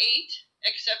got 8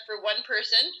 except for one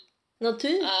person. No,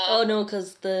 2. Oh no,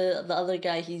 because the other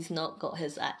guy, he's not got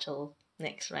his actual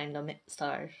next round of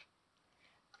stars.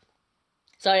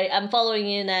 Sorry, I'm following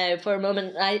you now. For a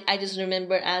moment, I just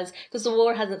remember because the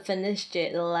war hasn't finished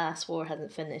yet. The last war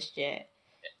hasn't finished yet.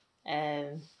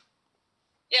 Yeah,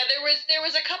 there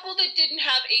was a couple that didn't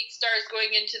have 8 stars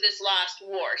going into this last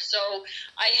war, so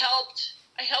I helped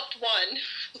one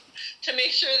to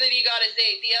make sure that he got his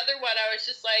 8. The other one, I was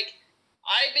just like,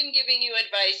 I've been giving you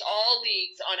advice all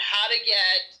leagues on how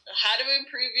to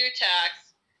improve your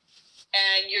tax,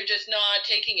 and you're just not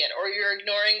taking it, or you're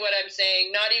ignoring what I'm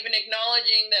saying, not even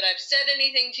acknowledging that I've said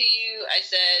anything to you. I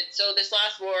said, so this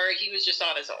last war, he was just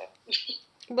on his own.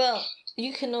 Well,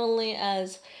 you can only,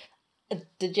 as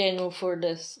the general for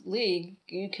this league,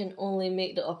 you can only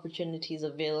make the opportunities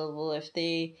available if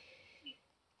they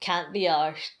can't be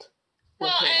arsed.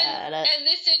 Well, and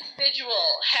this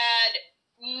individual had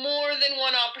more than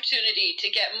one opportunity to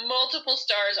get multiple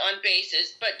stars on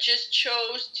bases, but just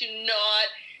chose to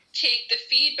not take the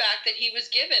feedback that he was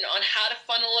given on how to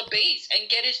funnel a base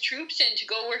and get his troops in to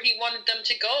go where he wanted them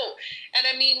to go. And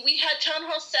I mean, we had Town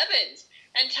Hall 7s,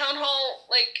 and Town Hall,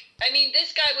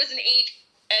 this guy was an 8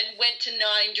 and went to 9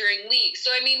 during league.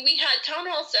 So, I mean, we had Town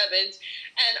Hall 7s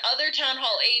and other Town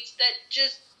Hall 8s that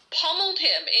just pummeled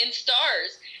him in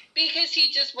stars because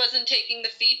he just wasn't taking the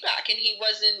feedback and he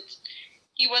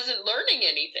wasn't learning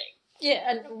anything. Yeah,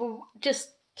 and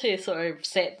just to sort of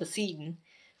set the scene,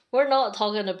 we're not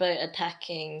talking about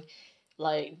attacking,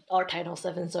 our Town Hall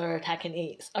 7s are attacking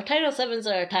 8s. Our Town Hall 7s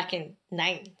are attacking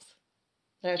 9s.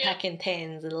 They're attacking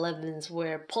 10s and 11s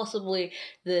where possibly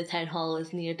the Town Hall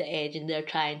is near the edge and they're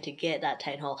trying to get that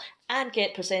Town Hall and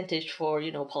get percentage for,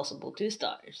 possible 2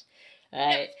 stars.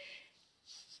 Right?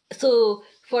 Yeah. So,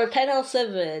 for a Town Hall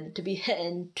 7 to be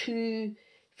hitting 2,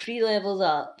 3 levels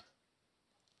up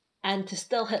and to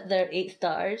still hit their 8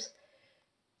 stars,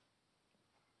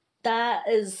 that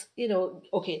is,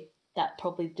 okay, that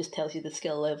probably just tells you the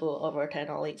skill level of our Town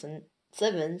Hall 8s and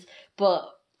 7s, but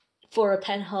for a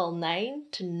Town Hall 9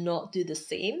 to not do the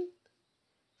same,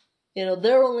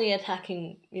 they're only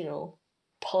attacking,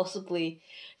 possibly,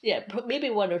 maybe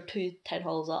 1 or 2 Town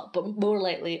Halls up, but more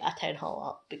likely a Town Hall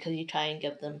up, because you try and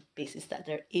give them bases that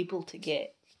they're able to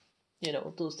get,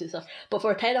 those 2 stuff. But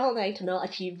for a Town Hall 9 to not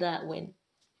achieve that when,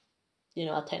 a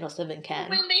Town Hall 7 can.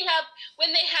 When they have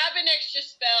an extra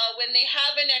spell, when they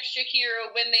have an extra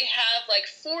hero, when they have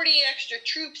 40 extra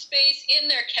troop space in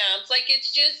their camps,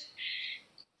 it's just...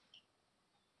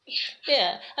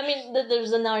 Yeah, I mean,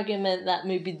 there's an argument that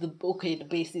maybe the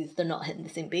bases, they're not hitting the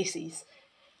same bases,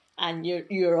 and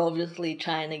you're obviously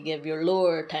trying to give your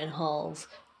lower Town Halls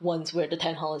ones where the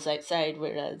Town Hall is outside,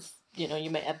 whereas you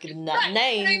might have given that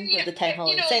 9 with the Town Hall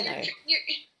in center.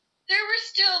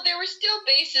 There were still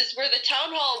bases where the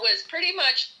Town Hall was pretty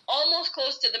much almost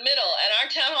close to the middle, and our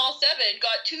Town Hall 7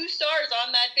 got 2 stars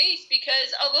on that base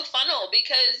because of a funnel,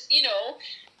 because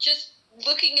just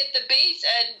looking at the base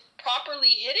and properly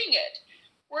hitting it.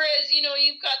 Whereas,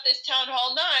 you've got this Town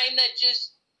Hall 9 that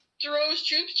just throws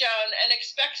troops down and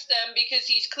expects them, because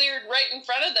he's cleared right in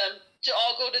front of them, to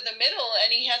all go to the middle,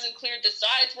 and he hasn't cleared the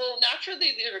sides. Well,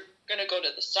 naturally, they're going to go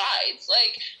to the sides.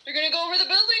 They're going to go where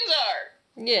the buildings are.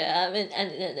 Yeah, I mean,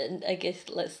 and I guess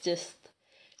let's just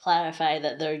clarify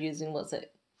that they're using,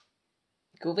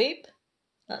 Go Vape?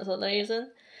 That's what they're using.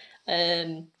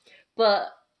 But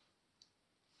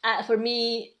for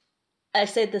me, I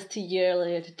said this to you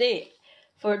earlier today,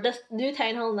 for this new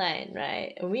Town Hall 9,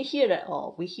 right, and we hear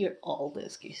all the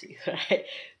excuses, right,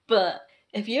 but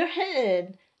if you're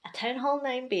hitting a Town Hall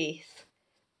 9 base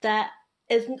that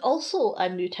is also a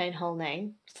new Town Hall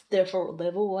 9, therefore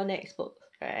level 1 Xbox,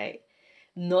 right,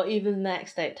 not even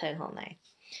maxed out Town Hall 9,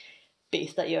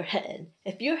 base that you're hitting.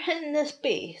 If you're hitting this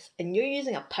base and you're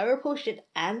using a power potion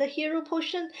and a hero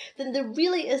potion, then there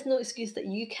really is no excuse that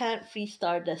you can't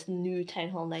 3-star this new Town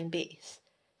Hall 9 base.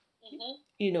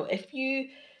 You know, if you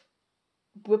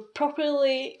were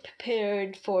properly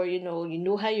prepared for, you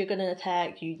know how you're going to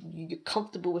attack, you're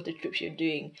comfortable with the troops you're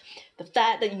doing, the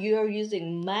fact that you are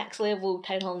using max level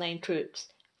Town Hall 9 troops,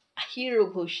 a hero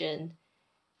potion,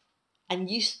 and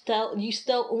you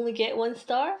still only get 1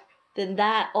 star, then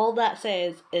all that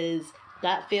says is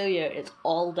that failure is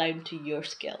all down to your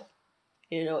skill.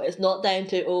 You know, it's not down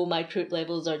to, oh, my troop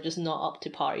levels are just not up to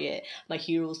par yet, my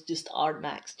heroes just aren't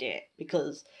maxed yet,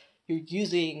 because you're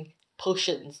using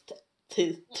potions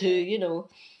to you know,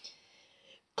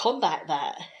 combat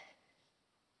that.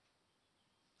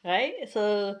 Right?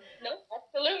 So... No,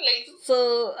 absolutely.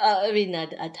 So, I mean,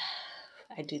 I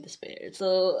do despair.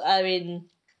 So, I mean,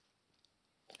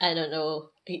 I don't know.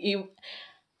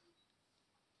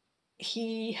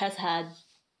 He has had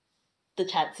the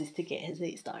chances to get his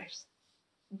 8 stars,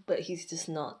 but he's just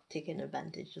not taking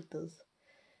advantage of those.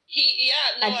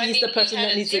 And he's the person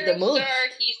that needs it the most.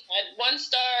 He's had 1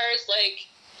 stars. Like,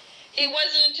 it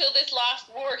wasn't until this last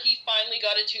war he finally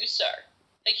got a 2-star.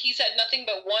 Like, he's had nothing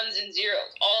but 1s and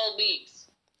 0s, all leagues.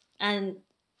 And,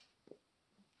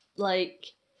 like,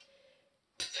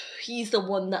 he's the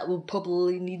one that will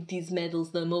probably need these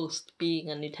medals the most, being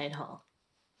a new Town Hall.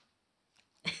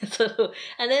 So,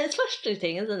 and then it's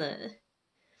frustrating, isn't it?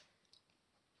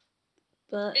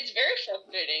 But it's very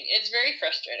frustrating. It's very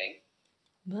frustrating.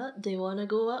 But they want to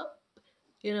go up.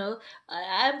 You know,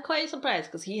 I'm quite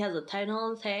surprised because he has a Town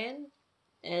Hall 10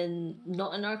 and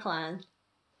not in our clan.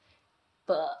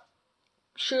 But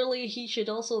surely he should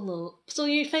also know. So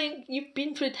you think you've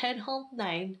been through Town Hall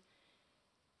 9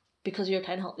 because you've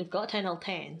got Town Hall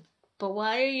 10. But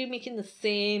why are you making the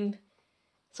same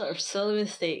sort of silly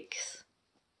mistakes?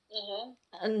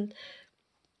 And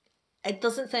it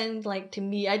doesn't sound like, to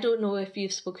me, I don't know if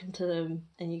you've spoken to them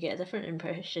and you get a different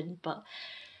impression, but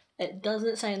it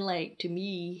doesn't sound like, to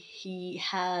me, he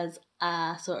has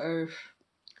a sort of,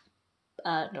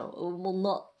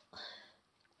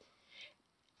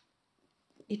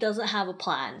 he doesn't have a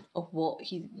plan of what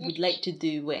he would like to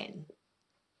do when.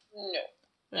 No.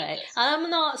 Right. And I'm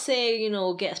not saying, you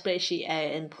know, get a spreadsheet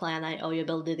out and plan out all your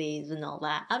abilities and all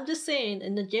that. I'm just saying,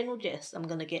 in the general gist, I'm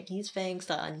going to get these things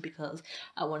done because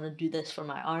I want to do this for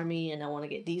my army and I want to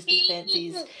get these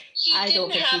defenses. I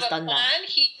don't think he's done that.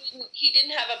 He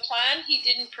didn't have a plan. He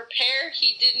didn't prepare.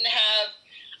 He didn't have...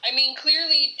 I mean,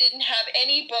 clearly didn't have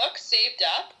any books saved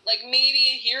up. Like, maybe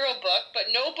a hero book,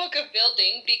 but no book of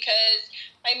building because,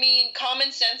 I mean,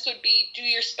 common sense would be do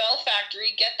your spell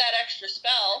factory, get that extra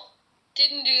spell.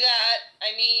 Didn't do that.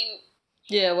 I mean...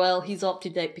 Yeah, well, he's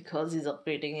opted out because he's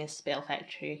upgrading his spell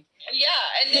factory.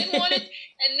 Yeah, and then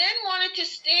wanted to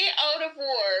stay out of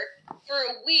war for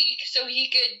a week so he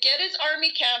could get his army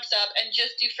camps up and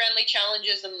just do friendly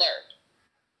challenges and learn.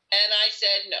 And I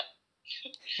said no.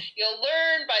 You'll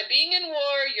learn by being in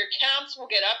war. Your camps will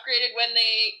get upgraded when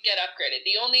they get upgraded.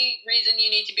 The only reason you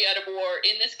need to be out of war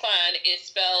in this clan is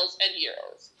spells and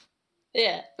heroes.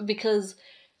 Yeah, because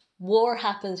war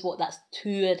happens, that's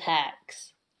 2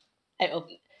 attacks out of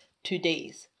 2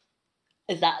 days.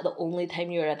 Is that the only time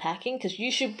you're attacking? Because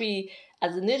you should be,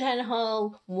 as a new Town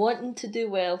Hall, wanting to do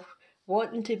well,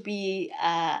 wanting to be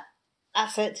an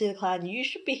asset to the clan, you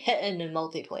should be hitting in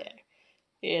multiplayer.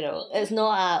 You know, it's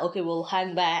not okay, we'll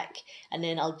hang back and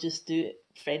then I'll just do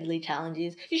friendly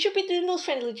challenges. You should be doing those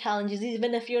friendly challenges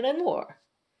even if you're in war.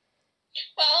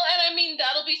 Well, and I mean,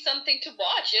 that'll be something to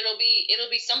watch. It'll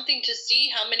be something to see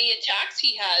how many attacks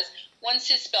he has once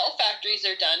his spell factories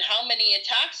are done, how many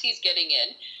attacks he's getting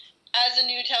in as a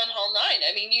new Town Hall 9.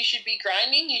 I mean, you should be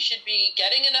grinding, you should be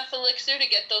getting enough elixir to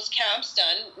get those camps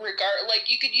done. Like,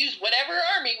 you could use whatever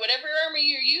army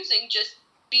you're using, just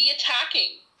be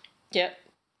attacking. Yep.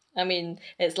 I mean,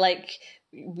 it's like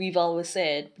we've always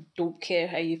said, don't care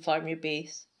how you farm your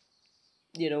base.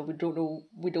 You know,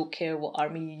 we don't care what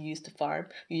army you use to farm.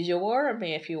 Use your war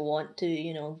army if you want to,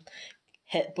 you know,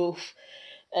 hit both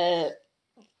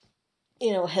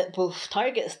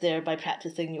targets there by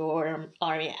practicing your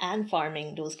army and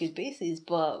farming those good bases,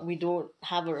 but we don't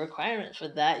have a requirement for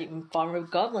that. You can farm with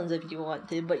goblins if you want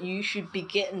to, but you should be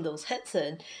getting those hits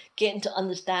in, getting to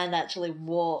understand actually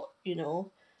what, you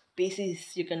know,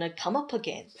 bases you're going to come up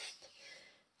against.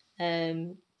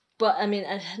 But I mean,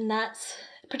 and that's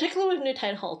particularly with new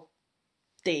Town Hall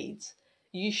days,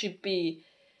 you should be,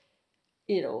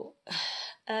 you know,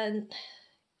 and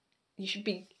you should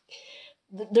be,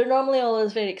 they're normally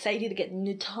always very excited to get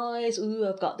new toys. Ooh,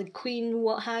 I've got the queen,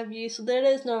 what have you. So there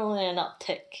is normally an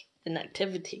uptick in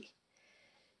activity.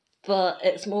 But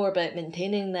it's more about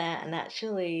maintaining that and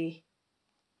actually,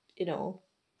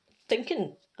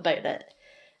 thinking about it.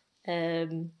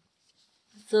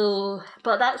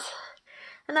 But that's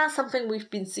something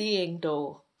we've been seeing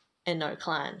though in our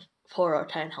clan for our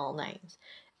Town Hall 9s,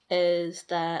 is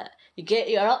that you get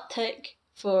your uptick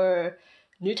for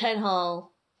new Town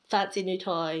Hall, fancy new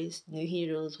toys, new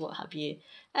heroes, what have you,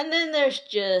 and then there's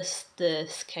just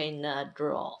this kind of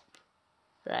drop,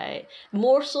 right?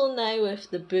 More so now with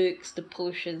the books, the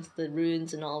potions, the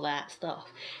runes and all that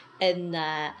stuff, in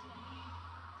that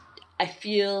I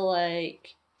feel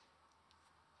like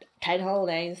Town Hall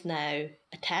 9s now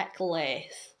attack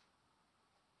less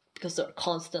because they're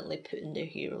constantly putting their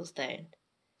heroes down.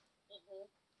 Mm-hmm.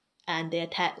 And they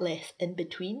attack less in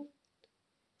between.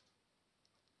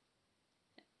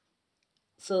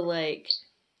 So,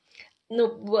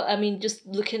 just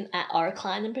looking at our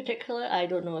clan in particular, I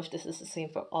don't know if this is the same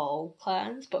for all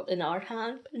clans, but in our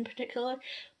clan in particular,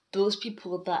 those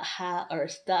people that are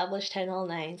established Town Hall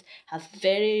 9s have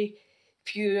very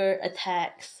fewer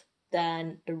attacks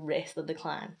than the rest of the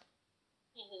clan.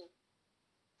 Mm-hmm.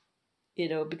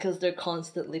 Because they're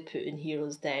constantly putting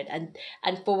heroes down,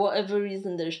 and for whatever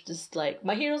reason, there's just like,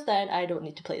 my hero's down, I don't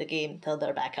need to play the game till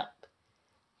they're back up.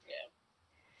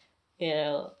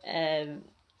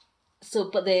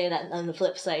 So, but then on the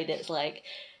flip side, it's like,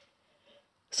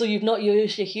 so you've not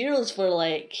used your heroes for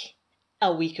like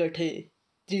a week or two.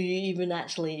 Do you even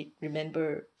actually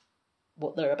remember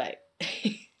what they're about?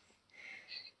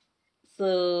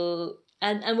 So,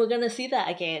 and we're gonna see that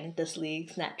again this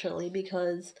leagues naturally,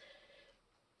 because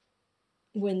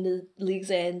when the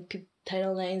leagues end, Town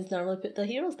Hall 9s normally put the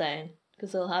heroes down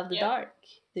because they'll have the dark.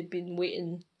 They've been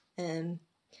waiting,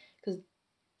 because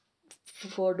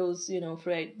for those,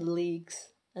 throughout the leagues,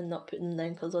 and not putting them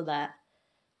down because of that.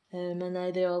 And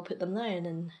now they all put them down.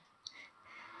 And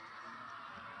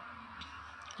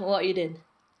what are you doing?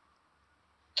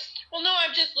 Well, no,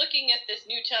 I'm just looking at this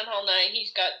new Town Hall 9.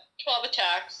 He's got 12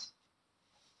 attacks,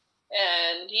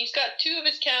 and he's got 2 of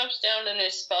his camps down and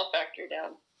his spell factor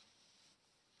down.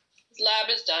 His lab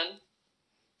is done.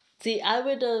 See, I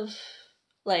would have,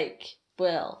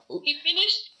 He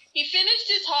finished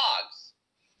his hogs.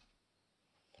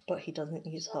 But he doesn't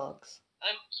use hogs.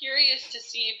 I'm curious to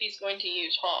see if he's going to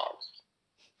use hogs.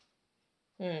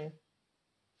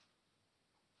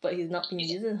 But he's not been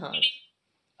using hogs.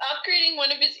 Upgrading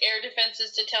one of his air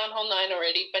defenses to Town Hall 9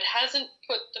 already, but hasn't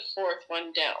put the 4th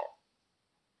one down.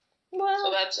 Well,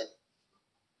 so that's it.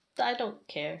 I don't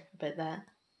care about that.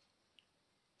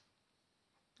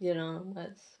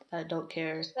 I don't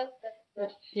care.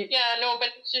 Yeah, no, but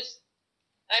it's just,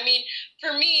 I mean,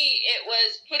 for me, it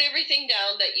was put everything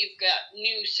down that you've got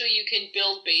new so you can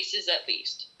build bases at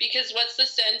least. Because what's the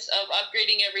sense of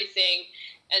upgrading everything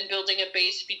and building a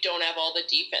base if you don't have all the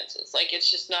defenses? Like,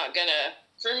 it's just not gonna,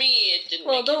 for me, it didn't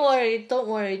Well, don't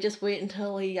worry, just wait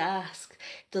until he asks,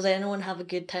 does anyone have a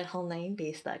good Town Hall 9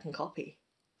 base that I can copy?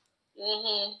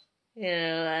 Mm-hmm.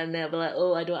 And they'll be like,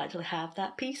 oh, I don't actually have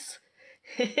that piece.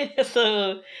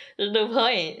 So, there's no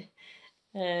point.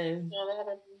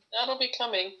 That'll be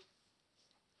coming.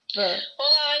 But,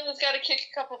 hold on, I just gotta kick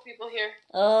a couple people here.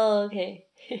 Oh, okay.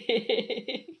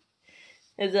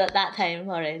 Is it that time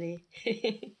already?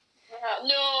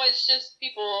 No, it's just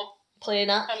people playing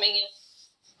up, coming in,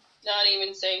 not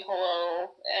even saying hello,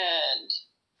 and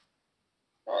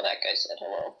that guy said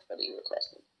hello, but he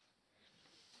requested.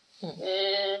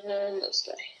 And this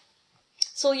guy.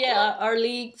 So yeah, our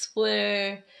leagues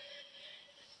were.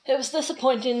 It was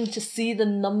disappointing to see the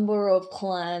number of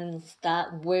clans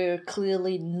that were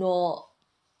clearly not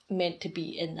meant to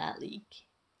be in that league.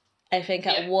 I think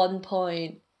at one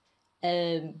point,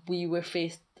 we were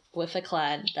faced with a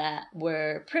clan that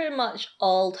were pretty much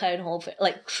all Town Hall,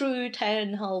 true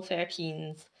Town Hall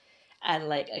 13s, and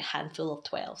like a handful of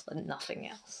 12s and nothing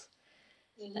else.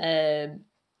 Mm-hmm.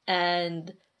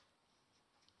 And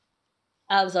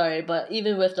I'm sorry, but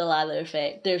even with the ladder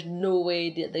effect, there's no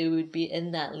way that they would be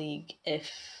in that league if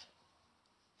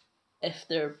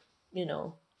they're,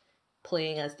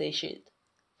 playing as they should.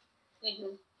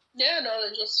 Mm-hmm. Yeah, no,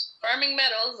 they're just farming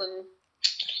medals and...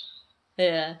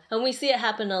 Yeah, and we see it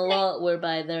happen a lot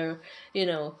whereby they're,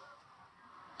 they're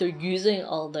using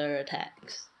all their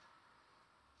attacks.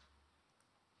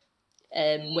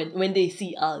 When they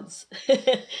see us.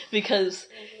 Because...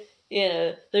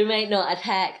 they might not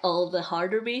attack all the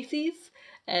harder bases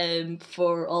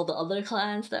for all the other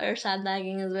clans that are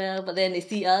sandbagging as well, but then they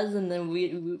see us and then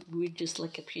we're just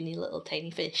like a puny little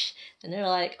tiny fish, and they're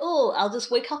like, oh, I'll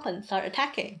just wake up and start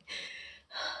attacking.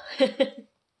 But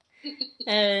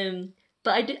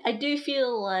I do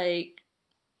feel like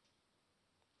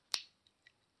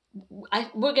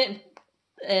we're getting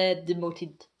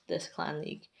demoted this clan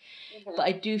league, but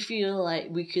I do feel like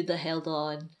we could have held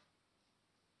on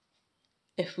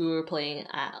if we were playing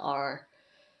at our,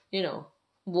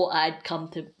 what I'd come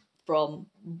to from,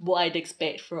 what I'd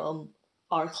expect from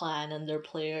our clan and their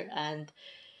player and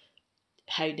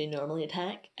how they normally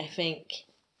attack. I think.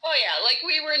 Oh yeah, like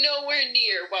we were nowhere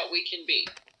near what we can be.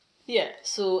 Yeah,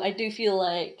 so I do feel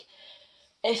like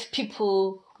if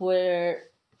people were,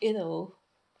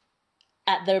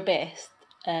 at their best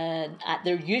and at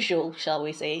their usual, shall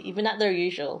we say, even at their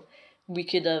usual, we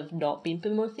could have not been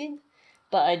promoted.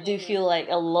 But I do feel like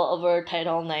a lot of our Town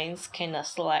Hall 9s kind of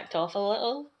slacked off a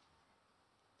little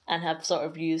and have sort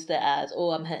of used it as,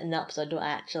 oh, I'm hitting up, so I don't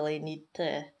actually need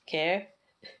to care.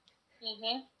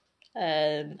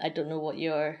 I don't know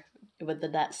whether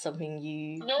that's something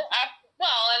you... No,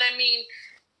 and I mean,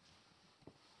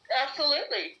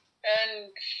 absolutely.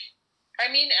 And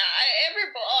I mean,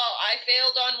 I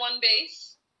failed on one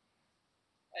base.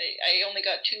 I only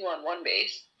got 2 on one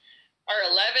base. Our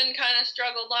 11 kind of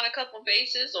struggled on a couple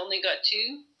bases, only got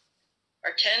 2.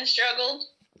 Our 10 struggled.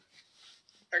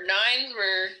 Our 9s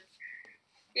were,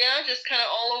 just kind of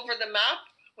all over the map,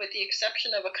 with the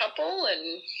exception of a couple,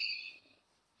 and...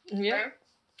 Yeah.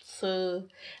 So,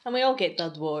 and we all get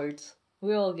dud wards.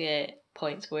 We all get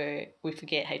points where we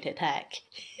forget how to attack.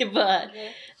 But,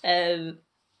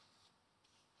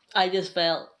 I just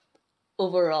felt,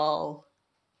 overall,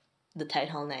 the Town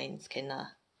Hall 9s kind of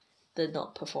did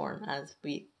not perform as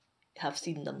we have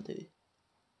seen them do.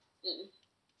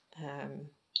 And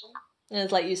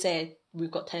it's like you said, we've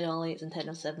got Town Hall 8s and Town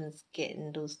Hall 7s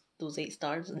getting those 8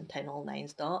 stars and Town Hall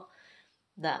 9s not.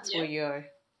 That's where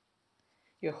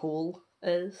your hole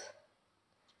is.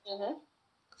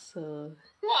 So...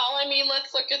 Well, I mean,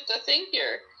 let's look at the thing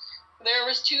here. There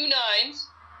was 2 9s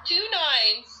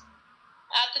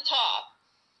at the top.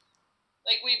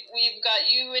 Like, we've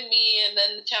got you and me and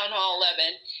then the Town Hall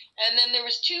 11. And then there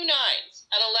was 2 9s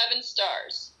at 11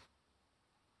 stars.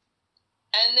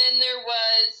 And then there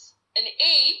was an 8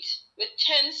 with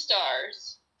 10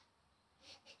 stars.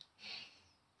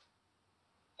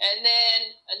 And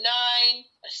then a 9,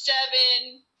 a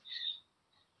 7,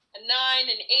 a 9, an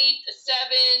 8, a 7,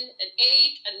 an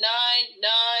 8, a 9,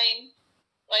 9.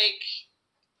 Like,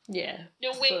 yeah.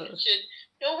 No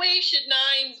way should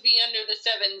 9s be under the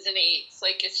 7s and 8s.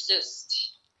 Like, it's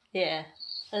just... Yeah.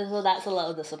 And so that's a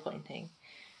little disappointing.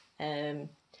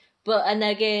 But, and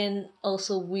again,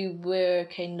 also we were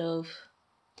kind of...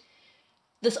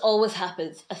 This always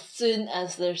happens. As soon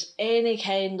as there's any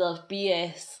kind of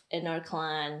BS in our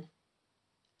clan,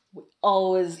 we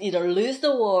always either lose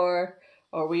the war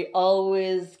or we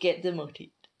always get demoted.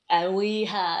 And we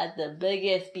had the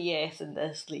biggest BS in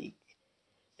this league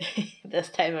this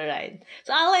time around.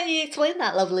 So I'll let you explain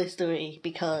that lovely story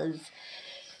because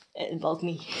it involved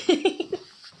me.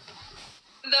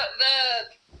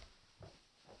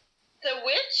 The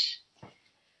which?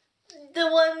 The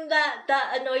one that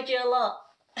annoyed you a lot.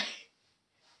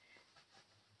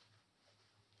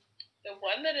 The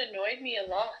one that annoyed me a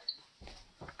lot.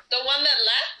 The one that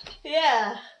left?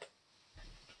 Yeah.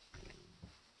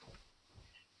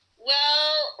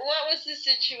 Well, what was the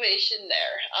situation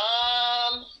there?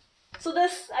 So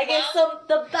this, I guess,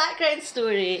 the background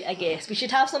story, I guess, we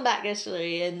should have some background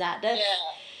story in that this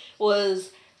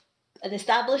was an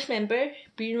established member,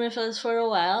 been with us for a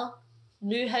while,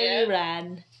 knew how we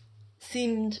ran,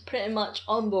 seemed pretty much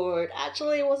on board,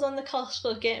 actually was on the cusp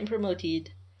of getting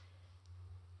promoted.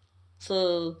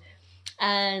 So,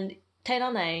 and 10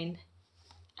 Hall 9,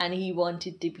 and he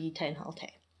wanted to be 10 Hall 10,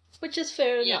 which is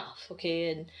fair enough, okay,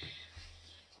 and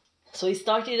so he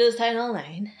started as 10 Hall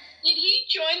 9. Did he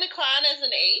join the clan as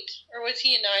an 8, or was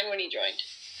he a 9 when he joined?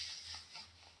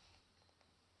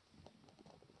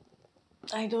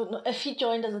 I don't know. If he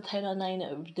joined as a 10 Hall 9,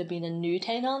 it would have been a new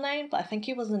 10 Hall 9, but I think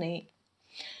he was an 8.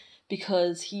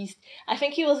 Because I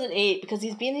think he was an 8 because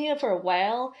he's been here for a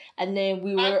while, and then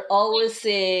we were always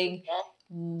saying,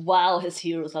 wow, his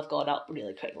heroes have gone up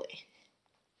really quickly.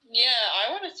 Yeah,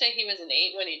 I want to say he was an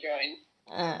 8 when he joined.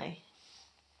 Aye.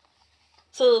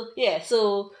 So, yeah,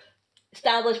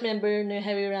 established member, knew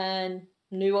how we ran,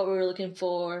 knew what we were looking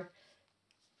for,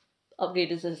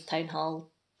 upgraded his Town Hall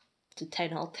to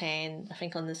Town Hall 10, I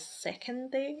think on the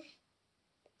second day.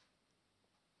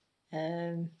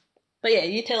 But yeah,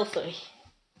 you tell the story.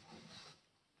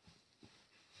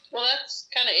 Well, that's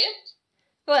kind of it.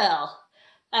 Well,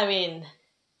 I mean,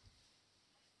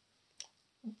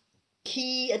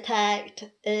 he attacked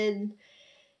in...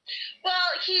 Well,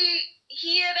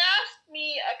 he had asked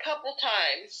me a couple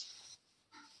times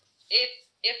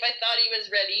if I thought he was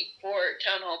ready for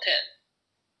Town Hall 10.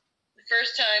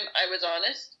 First time I was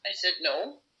honest. I said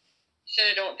no. I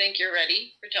said I don't think you're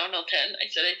ready for Town Hall 10.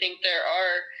 I said I think there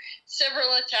are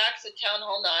several attacks at Town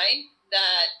Hall 9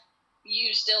 that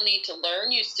you still need to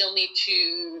learn. You still need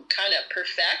to kind of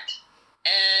perfect.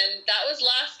 And that was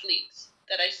last leagues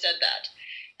that I said that.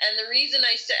 And the reason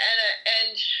I said,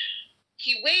 and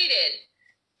he waited,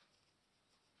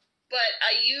 but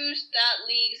I used that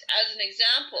leagues as an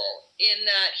example in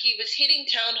that he was hitting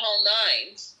Town Hall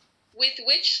 9s with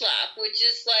Witch Slap, which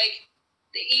is like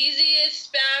the easiest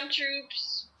spam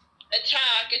troops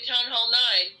attack at Town Hall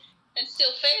 9, and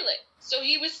still failing. So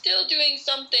he was still doing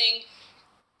something,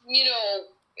 you know,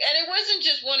 and it wasn't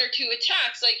just one or two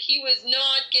attacks. Like, he was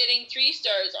not getting 3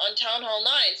 stars on Town Hall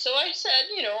 9. So I said,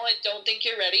 you know, I don't think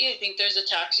you're ready. I think there's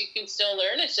attacks you can still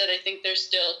learn. I said there's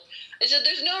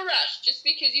no rush. Just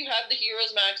because you have the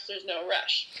Heroes Max, there's no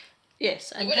rush.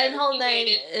 Yes, and Town Hall 9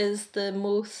 is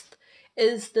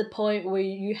the point where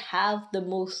you have the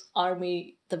most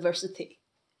army diversity.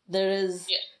 There is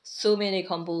so many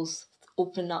combos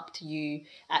open up to you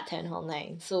at Town Hall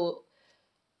 9. So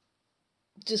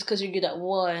just because you're good at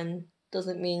one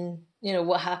doesn't mean, you know,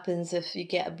 what happens if you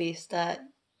get a base that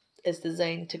is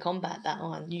designed to combat that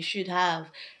one. You should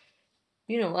have,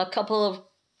 you know, a couple of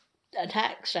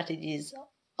attack strategies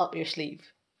up your sleeve.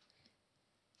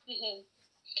 Mm-hmm.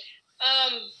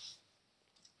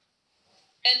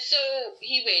 And so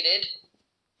he waited,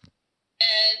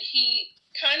 and he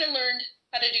kind of learned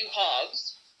how to do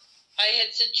hogs. I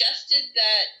had suggested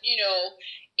that, you know,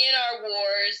 in our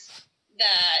wars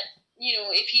that, you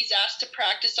know, if he's asked to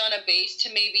practice on a base,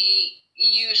 to maybe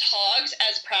use hogs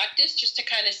as practice just to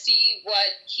kind of see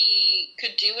what he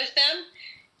could do with them.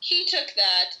 He took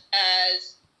that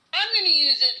as, I'm going to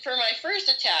use it for my first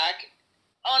attack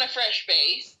on a fresh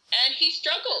base, and he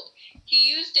struggled.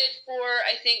 He used it for,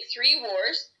 I think, 3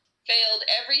 wars, failed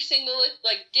every single,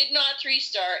 like, did not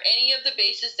 3-star any of the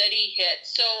bases that he hit.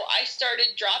 So I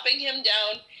started dropping him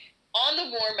down on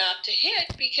the war map to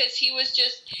hit because he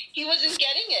wasn't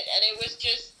getting it. And it was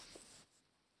just,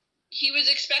 he was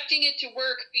expecting it to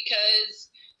work because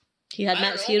he had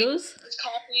max heroes?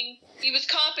 He was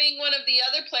copying one of the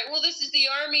other players. Well, this is the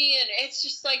army, and it's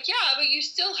just like, yeah, but you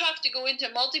still have to go into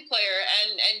multiplayer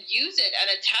and use it and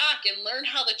attack and learn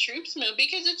how the troops move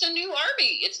because it's a new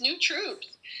army. It's new troops.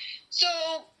 So,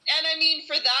 and I mean,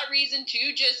 for that reason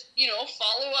too, just, you know,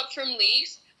 follow up from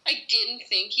leagues, I didn't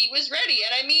think he was ready.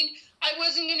 And I mean, I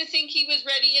wasn't going to think he was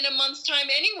ready in a month's time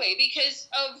anyway because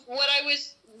of what I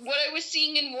was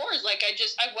seeing in wars. Like,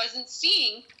 I wasn't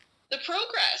seeing the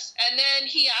progress. And then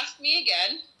he asked me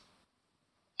again,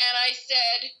 and I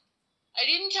said, I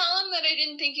didn't tell him that I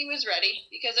didn't think he was ready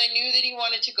because I knew that he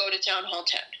wanted to go to Town Hall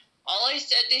 10. All I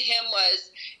said to him was,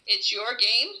 it's your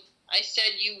game. I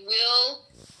said, we will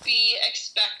be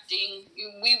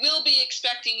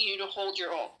expecting you to hold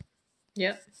your own.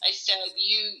 Yep. I said,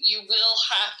 you will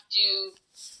have to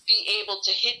be able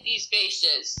to hit these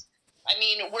bases. I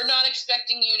mean, we're not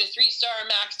expecting you to 3-star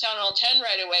max Town Hall 10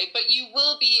 right away, but you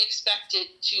will be expected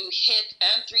to hit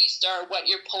and 3-star what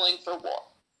you're pulling for war.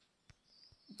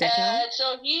 Definitely. And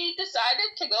so he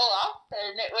decided to go off,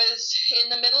 and it was in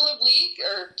the middle of league,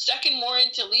 or second more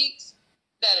into leagues,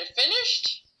 that it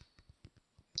finished.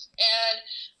 And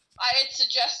I had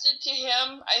suggested to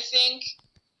him, I think,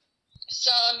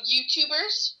 some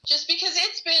YouTubers, just because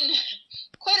it's been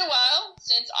quite a while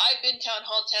since I've been Town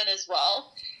Hall 10 as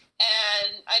well.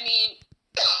 And I mean,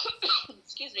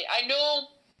 excuse me, I know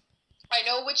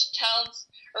which towns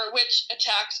or which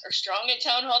attacks are strong at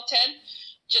Town Hall 10,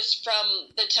 just from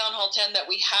the Town Hall 10 that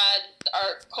we had,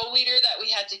 our co-leader that we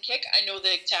had to kick. I know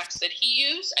the attacks that he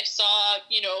used. I saw,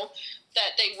 you know,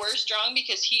 that they were strong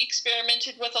because he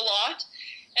experimented with a lot.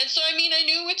 And so, I mean, I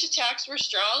knew which attacks were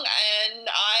strong, and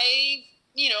I,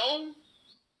 you know,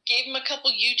 gave him a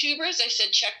couple YouTubers. I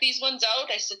said, check these ones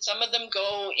out. I said, some of them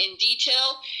go in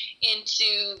detail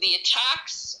into the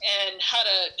attacks and how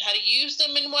to use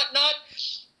them and whatnot.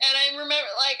 And I remember,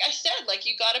 like I said, like,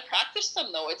 you got to practice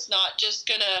them, though. It's not just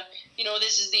going to, you know,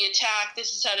 this is the attack,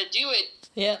 this is how to do it.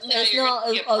 Yeah, it's not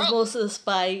as osmosis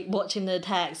by watching the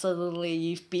attack.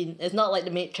 Suddenly it's not like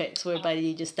the Matrix whereby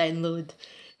you just download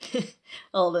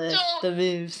all the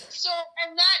moves. So,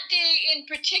 and that day in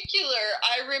particular,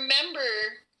 I remember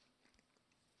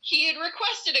he had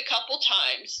requested a couple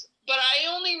times, but I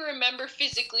only remember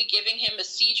physically giving him a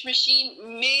siege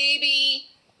machine maybe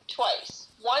twice.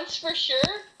 Once for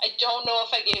sure. I don't know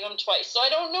if I gave him twice. So I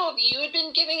don't know if you had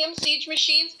been giving him siege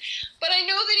machines, but I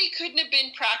know that he couldn't have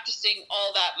been practicing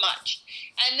all that much.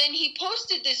 And then he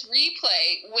posted this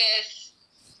replay with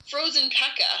Frozen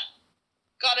P.E.K.K.A.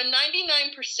 Got a 99%.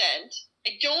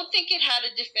 I don't think it had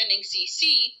a defending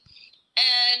CC,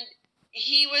 and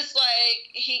he was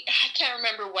like, I can't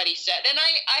remember what he said, and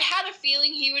I had a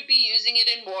feeling he would be using it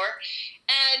in war.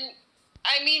 And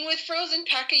I mean, with Frozen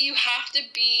P.E.K.K.A, you have to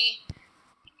be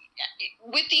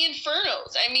with the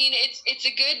Infernos. I mean, it's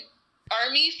a good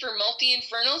army for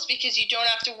multi-Infernos because you don't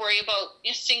have to worry about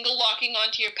single locking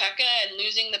onto your P.E.K.K.A and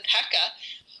losing the P.E.K.K.A.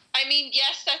 I mean,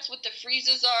 yes, that's what the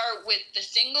freezes are with the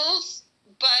singles,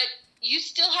 but you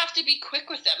still have to be quick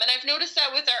with them. And I've noticed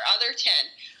that with our other 10.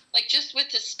 Like, just with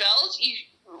the spells,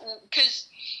 because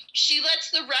she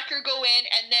lets the Wrecker go in,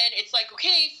 and then it's like,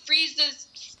 okay, freeze the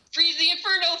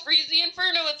Inferno,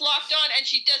 it's locked on, and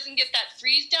she doesn't get that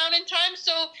freeze down in time.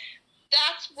 So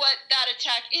that's what that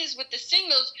attack is with the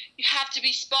singles. You have to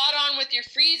be spot on with your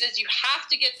freezes. You have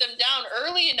to get them down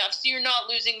early enough so you're not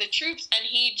losing the troops. And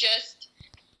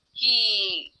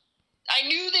I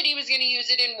knew that he was going to use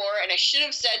it in war, and I should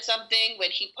have said something when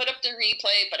he put up the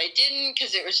replay, but I didn't,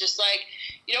 because it was just like,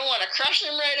 you don't want to crush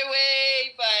him right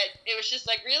away, but it was just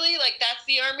like, really? Like, that's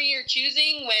the army you're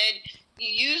choosing when you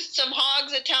used some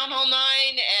hogs at Town Hall 9,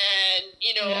 and,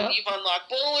 you've unlocked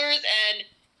bowlers, and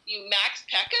you maxed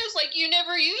P.E.K.K.A s? Like, you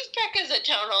never used P.E.K.K.A s at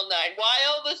Town Hall 9. Why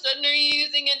all of a sudden are you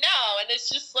using it now? And it's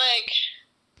just like,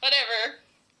 whatever.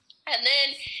 And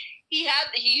then he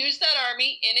used that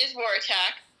army in his war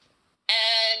attack.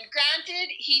 And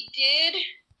granted, he did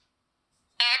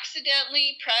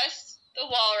accidentally press the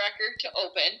wall wrecker to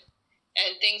open,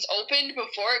 and things opened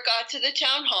before it got to the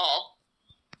town hall.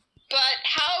 But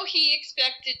how he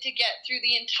expected to get through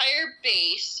the entire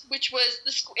base, which was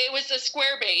it was a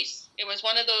square base. It was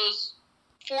one of those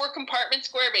 4-compartment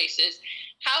square bases.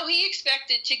 How he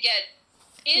expected to get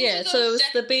into those... so it was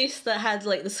the base that had,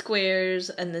 like, the squares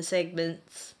and the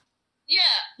segments.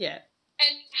 Yeah.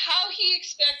 And how he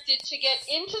expected to get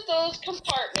into those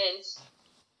compartments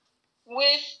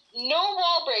with no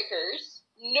wall breakers,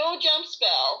 no jump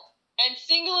spell, and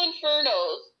single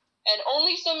Infernos, and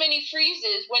only so many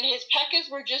freezes when his P.E.K.K.A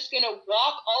s were just going to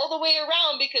walk all the way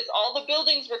around because all the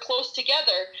buildings were close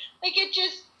together. Like, it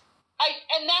just...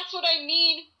 And that's what I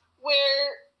mean,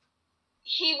 where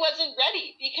he wasn't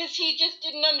ready, because he just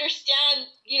didn't understand,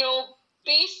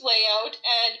 base layout,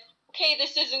 and... okay,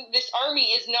 this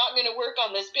army is not going to work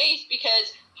on this base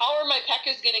because how are my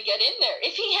P.E.K.K.A s going to get in there?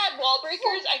 If he had wall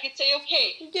breakers, I could say,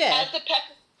 okay, as the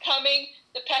P.E.K.K.A coming,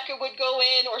 the P.E.K.K.A would go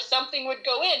in or something would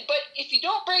go in. But if you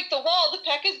don't break the wall, the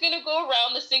P.E.K.K.A is going to go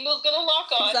around, the single's going to lock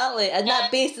on. Exactly, and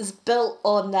that base is built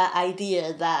on that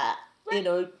idea that,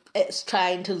 it's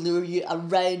trying to lure you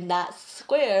around that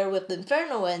square with the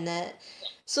Inferno in it,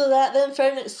 so that the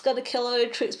Inferno is going to kill all your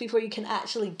troops before you can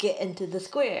actually get into the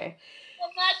square.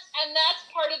 And that's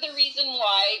part of the reason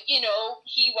why,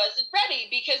 he wasn't ready.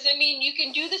 Because, I mean, you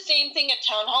can do the same thing at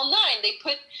Town Hall 9. They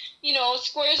put,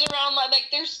 squares around, like,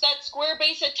 there's that square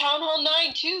base at Town Hall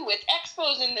 9, too, with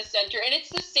expos in the center. And it's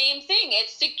the same thing.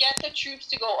 It's to get the troops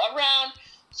to go around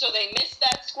so they miss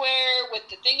that square with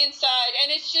the thing inside.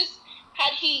 And it's just,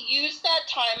 had he used that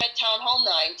time at Town Hall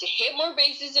 9 to hit more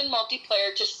bases in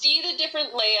multiplayer, to see the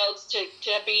different layouts, to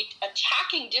be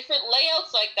attacking different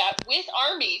layouts like that with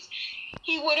armies,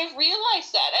 he would have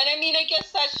realized that. And I mean, I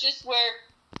guess that's just where,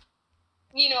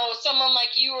 someone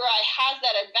like you or I has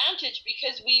that advantage,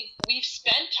 because we've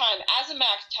spent time as a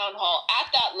Max Town Hall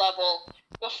at that level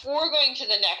before going to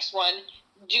the next one,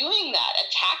 doing that,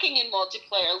 attacking in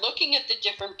multiplayer, looking at the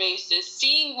different bases,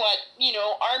 seeing what,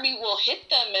 army will hit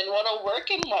them and what'll work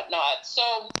and whatnot.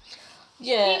 So,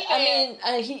 yeah,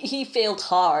 he failed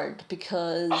hard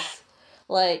because,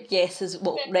 yes,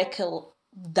 Wrecker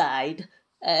died.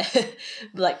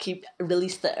 He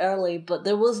released it early, but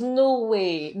there was no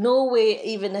way,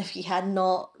 even if he had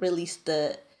not released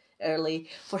it early,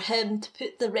 for him to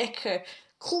put the Wrecker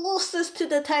closest to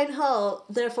the town hall,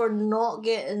 therefore not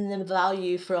getting the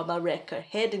value from a Wrecker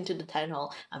heading to the town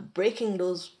hall and breaking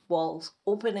those walls,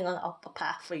 opening up a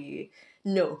path for you.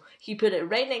 No, he put it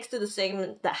right next to the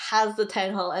segment that has the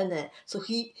town hall in it, so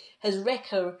his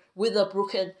Wrecker would have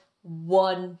broken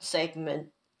one segment.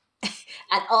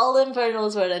 And all the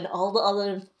Infernos were in all the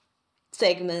other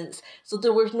segments, so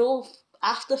there was no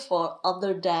afterthought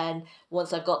other than,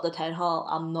 once I've got the town hall,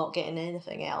 I'm not getting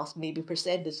anything else, maybe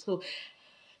percentage. So,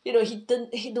 there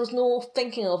was no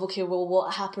thinking of, okay, well,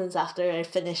 what happens after I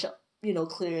finish up,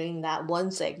 clearing that one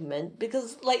segment,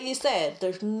 because, like you said,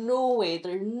 there's no way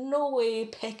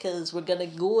P.E.K.K.A s were going to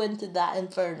go into that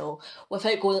Inferno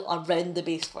without going around the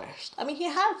base first. I mean, he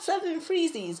had 7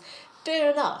 freezes,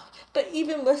 fair enough, but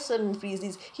even with 7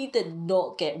 freezes, he did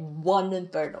not get one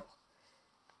Inferno.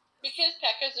 Because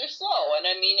P.E.K.K.A.s are slow, and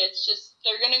I mean, it's just,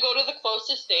 they're going to go to the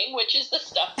closest thing, which is the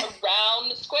stuff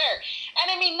around the square. And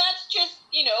I mean, that's just,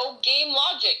 game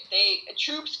logic.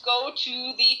 Troops go to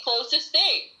the closest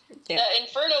thing. Yeah. The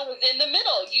Inferno was in the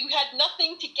middle. You had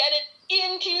nothing to get it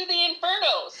into the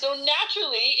Inferno. So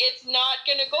naturally, it's not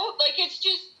going to go, it's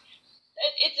just,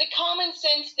 it's a common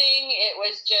sense thing. It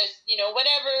was just,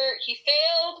 whatever. He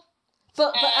failed.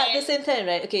 But at the same time,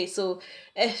 right, okay, so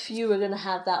if you were going to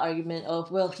have that argument of,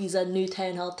 well, he's a new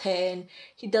Town Hall 10,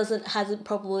 he hasn't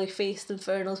probably faced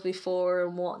Infernos before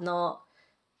and whatnot,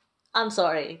 I'm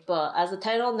sorry, but as a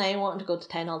Town Hall 9 wanting to go to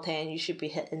Town Hall 10, you should be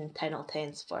hitting Town Hall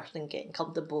 10s first and getting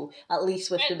comfortable, at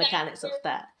least with the mechanics of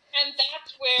that. And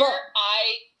that's where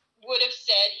I would have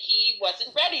said he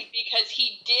wasn't ready, because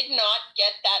he did not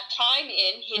get that time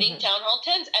in hitting Town Hall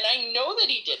 10s, and I know that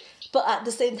he didn't. But at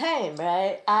the same time,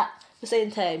 right, the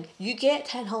same time, you get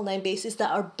Town Hall 9 bases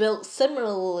that are built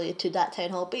similarly to that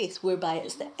Town Hall base, whereby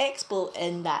it's the Expo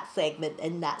in that segment,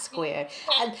 in that square.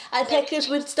 And P.E.K.K.A.s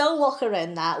would still walk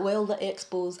around that while the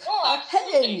Expos are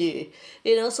hitting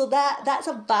you. So that's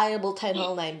a viable Town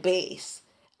Hall 9 base.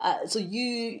 So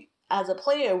you, as a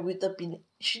player,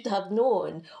 should have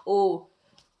known,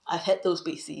 I've hit those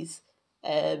bases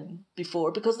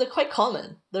before, because they're quite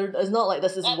common. It's not like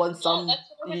this is some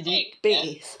unique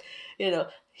base.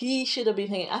 He should have been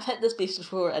thinking, I've hit this base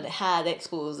before and it had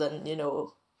Expos and,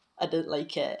 I didn't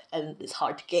like it and it's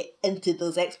hard to get into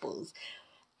those Expos.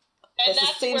 And it's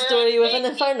the same story with an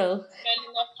Inferno. Spend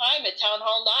enough time at Town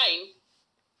Hall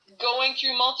 9 going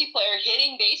through multiplayer,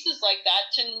 hitting bases like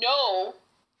that to know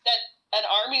that an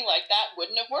army like that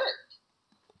wouldn't have worked.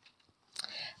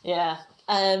 Yeah.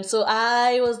 So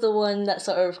I was the one that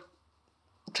sort of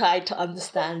tried to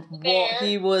understand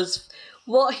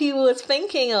what he was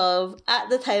thinking of at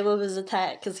the time of his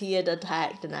attack, because he had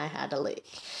attacked and I had a leak,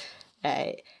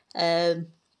 right? And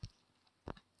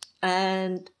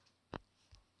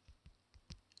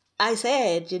I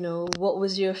said, what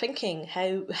was your thinking?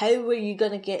 How were you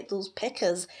going to get those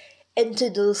P.E.K.K.A.s into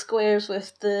those squares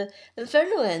with the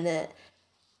Inferno in it?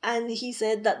 And he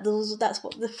said that that's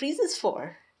what the freeze is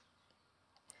for.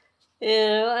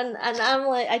 And I'm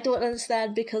like, I don't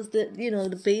understand, because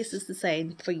the base is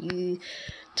designed for you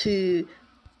to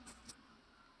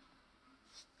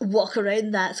walk around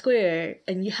that square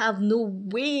and you have no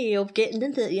way of getting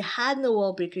into it. You had no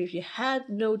wall breakers, you had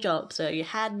no jumps, you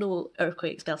had no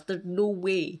earthquake spells, there's no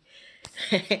way.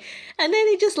 And then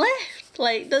he just left,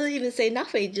 doesn't even say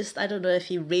nothing, just, I don't know if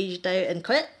he raged out and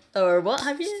quit or what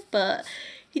have you, but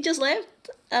he just left.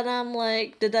 And I'm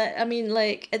like, it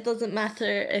doesn't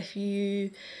matter if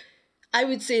I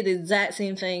would say the exact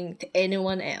same thing to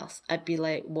anyone else. I'd be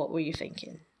like, what were you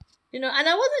thinking? And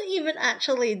I wasn't even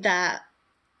actually that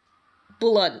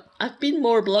blunt. I've been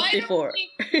more blunt before.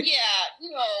 And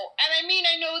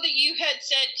I know that you had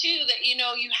said too that, you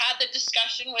had the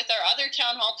discussion with our other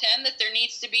Town Hall 10 that there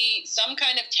needs to be some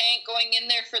kind of tank going in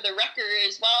there for the wrecker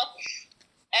as well.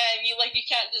 And you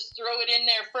can't just throw it in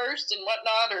there first and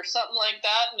whatnot or something like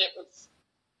that. And it was,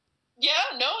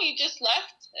 he just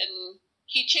left and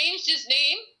he changed his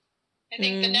name, I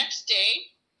think the next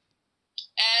day.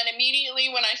 And immediately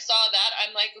when I saw that,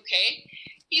 I'm like, okay,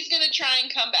 he's going to try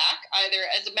and come back either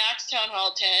as a Max Town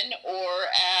Hall 10 or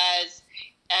as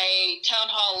a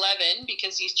Town Hall 11,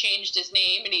 because he's changed his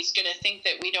name and he's going to think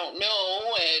that we don't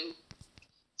know. And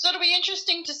so it'll be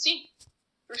interesting to see,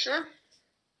 for sure.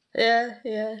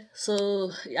 Yeah.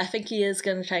 So I think he is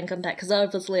going to try and come back, because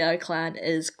obviously our clan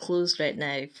is closed right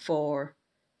now for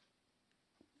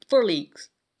leagues.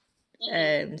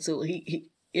 So he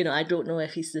I don't know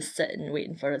if he's just sitting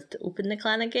waiting for us to open the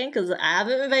clan again, because I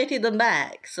haven't invited him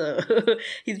back. So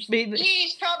he's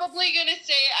probably going to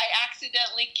say I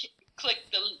accidentally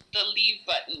clicked the leave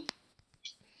button.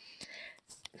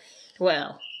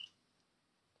 Well,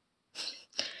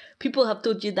 people have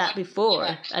told you that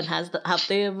before, and have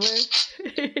they ever? If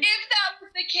that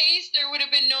was the case, there would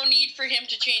have been no need for him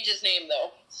to change his name,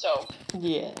 though. So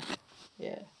yeah.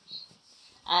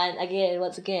 And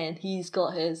once again, he's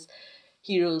got his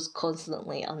heroes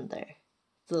constantly under,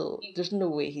 so there's no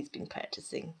way he's been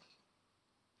practicing.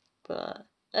 But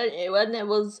it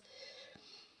was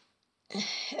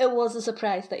a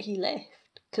surprise that he left,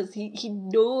 because he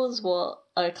knows what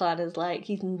our clan is like.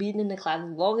 He's been in the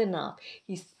clan long enough.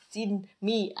 He's seen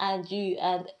me and you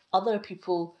and other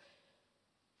people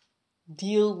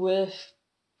deal with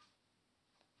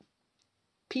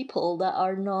people that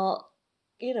are not,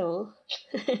 Well,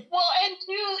 and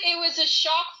two, it was a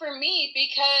shock for me,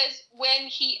 because when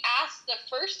he asked the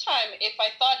first time if I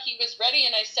thought he was ready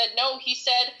and I said no, he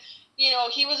said,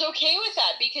 he was okay with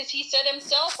that, because he said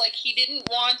himself, he didn't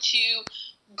want to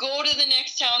go to the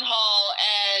next town hall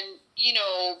and, you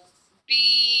know,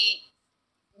 be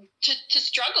to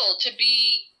struggle, to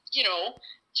be, you know,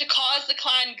 to cause the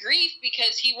clan grief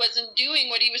because he wasn't doing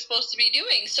what he was supposed to be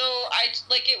doing. So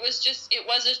it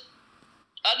was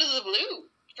out of the blue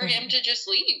for him to just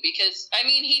leave, because I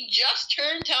mean, he just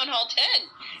turned Town Hall 10.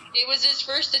 It was his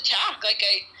first attack. Like,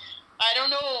 I don't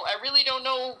know. I really don't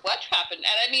know what happened.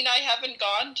 And I mean, I haven't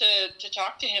gone to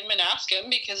talk to him and ask him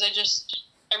because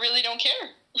I really don't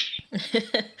care.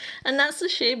 And that's a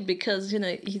shame, because, you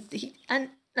know, he and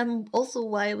also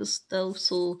why it was still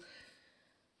so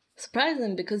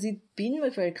surprising, because he'd been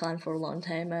with our clan for a long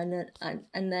time, and I,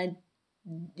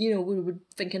 you know, we were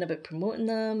thinking about promoting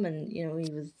them, and, you know,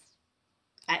 he was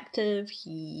active.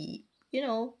 He, you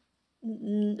know,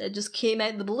 it just came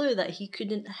out of the blue that he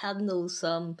couldn't handle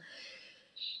some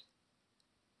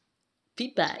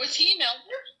feedback. Was he an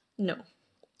elder? No.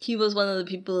 He was one of the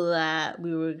people that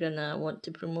we were gonna want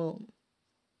to promote.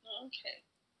 Okay.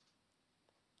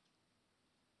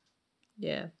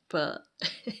 Yeah, but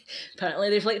apparently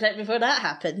they flicked out before that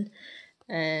happened.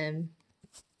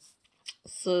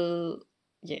 So,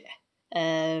 yeah.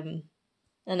 And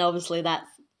obviously that's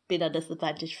been a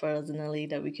disadvantage for us in the league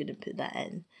that we couldn't put that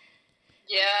in.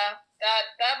 Yeah,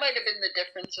 that might have been the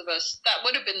difference of us. That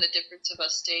would have been the difference of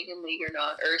us staying in league or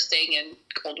not, or staying in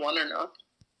Cold One or not.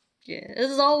 Yeah, this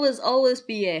is always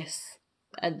BS,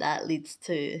 and that leads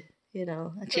to, you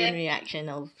know, a chain reaction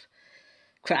of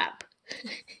crap.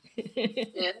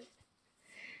 Yeah.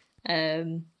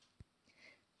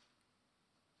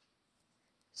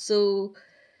 So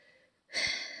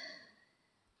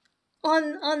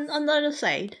on the other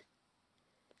side,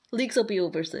 leagues will be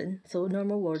over soon, so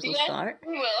normal wars will start.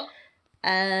 We will.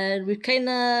 And we're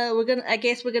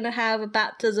gonna have a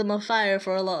baptism of fire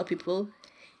for a lot of people.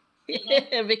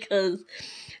 Because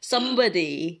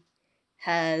somebody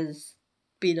has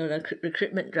been on a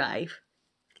recruitment drive.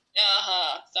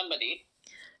 Somebody.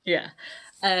 Yeah.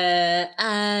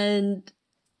 And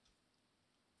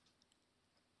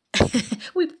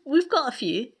we've got a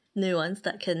few new ones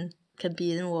that can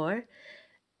be in war.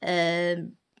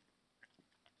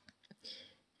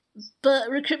 But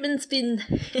recruitment's been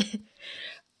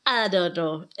I don't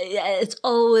know. It's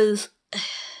always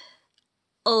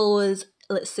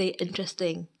let's say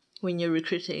interesting when you're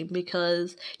recruiting,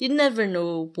 because you never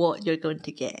know what you're going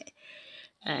to get.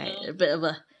 A bit of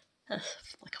like a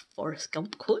Forrest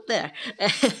Gump quote there.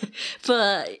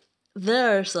 But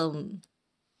there are some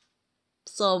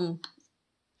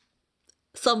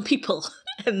people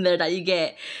in there that you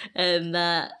get, and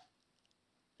that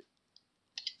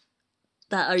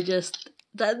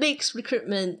makes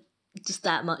recruitment just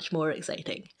that much more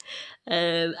exciting.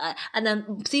 And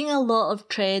I'm seeing a lot of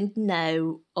trend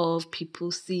now of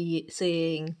people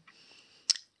saying,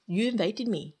 "You invited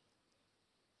me."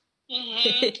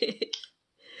 Mm-hmm.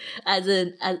 as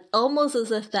almost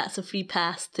as if that's a free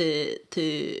pass to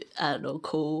I don't know,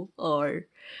 Cole or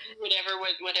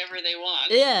whatever they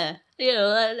want. Yeah, you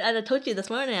know, and I told you this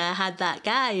morning I had that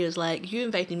guy who was like, "You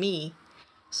invited me,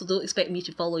 so don't expect me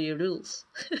to follow your rules."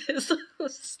 So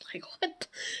it's like, what?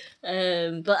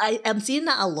 But I'm seeing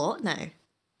that a lot now.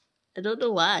 I don't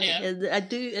know why. Yeah. I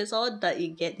do. It's odd that you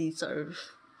get these sort of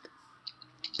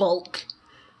bulk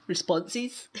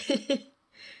responses.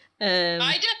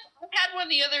 I had one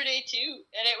the other day too,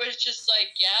 and it was just like,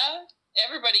 yeah,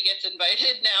 everybody gets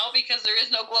invited now because there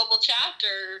is no global chat,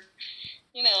 or,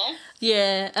 you know.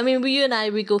 Yeah, I mean, you and I,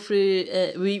 we go through.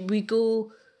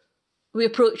 We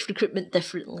approach recruitment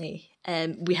differently.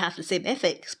 We have the same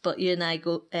ethics, but you and I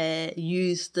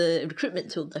use the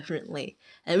recruitment tool differently,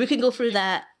 and we can go through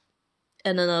that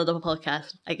in another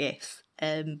podcast, I guess.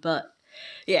 But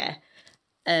yeah,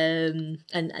 and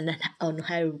on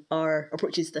how our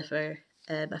approaches differ.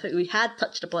 I think we had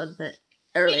touched upon it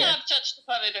earlier. We have touched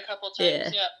upon it a couple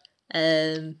times,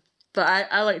 yeah. But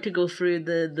I like to go through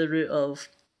the route of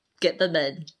get them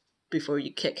in before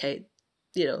you kick out,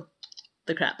 you know,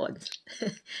 the crap ones.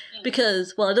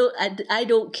 Because, well, I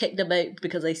don't kick them out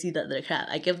because I see that they're crap.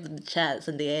 I give them the chance,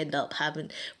 and they end up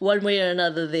having, one way or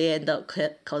another, they end up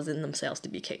causing themselves to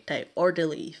be kicked out or to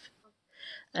leave.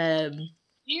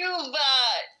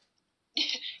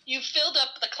 You've filled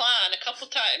up the clan a couple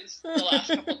times the last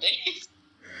couple days.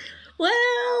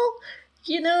 Well,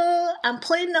 you know, I'm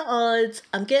playing the odds.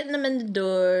 I'm getting them in the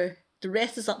door. The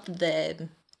rest is up to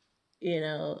them, you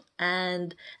know.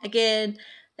 And again,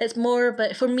 it's more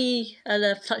about, for me, and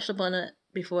I've touched upon it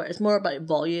before, it's more about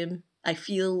volume. I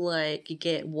feel like you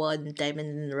get one diamond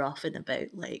in the rough in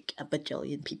about like a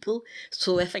bajillion people.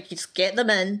 So if I could just get them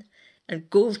in and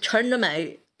go churn them out,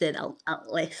 then I'll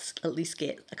at least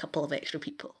get a couple of extra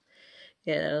people.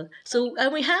 You know, so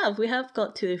and we have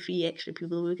got 2 or 3 extra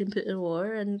people we can put in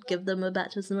war and give them a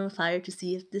baptism of fire to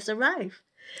see if they survive.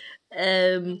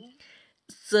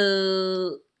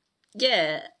 So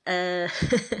yeah,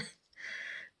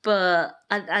 but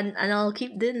and I'll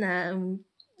keep doing that, and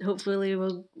hopefully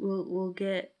we'll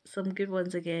get some good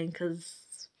ones again,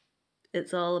 because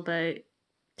it's all about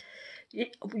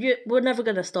we're never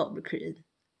gonna stop recruiting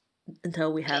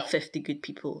until we have 50 good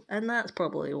people, and that's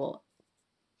probably what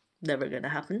never gonna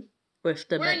happen with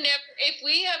the. If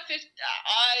we have 50,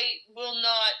 I will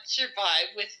not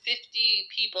survive with 50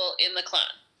 people in the clan.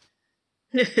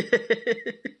 I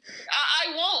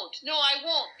won't. No, I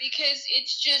won't, because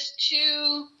it's just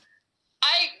too.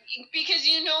 Because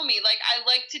you know me, like, I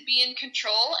like to be in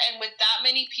control, and with that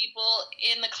many people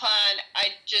in the clan, I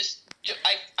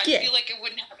feel like I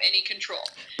wouldn't have any control.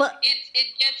 But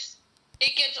it gets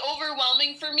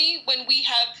overwhelming for me when we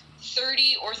have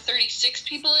 30 or 36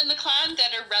 people in the clan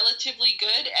that are relatively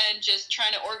good and just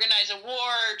trying to organize a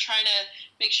war, trying to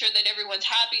make sure that everyone's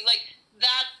happy. Like,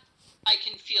 that I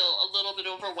can feel a little bit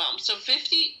overwhelmed. So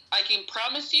 50, I can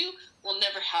promise you, will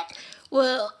never happen.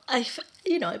 Well,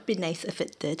 it'd be nice if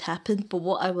it did happen, but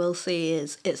what I will say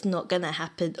is it's not going to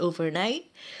happen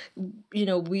overnight.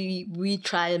 We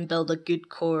try and build a good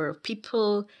core of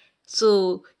people.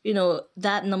 So,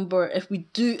 that number, if we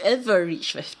do ever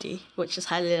reach 50, which is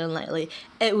highly unlikely,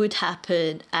 it would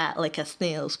happen at like a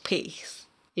snail's pace,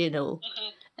 where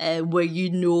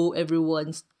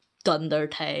everyone's done their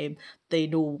time, they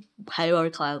know how our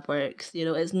clan works.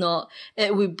 It's not.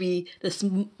 It would be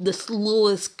the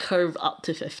slowest curve up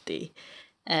to 50.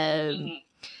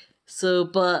 So,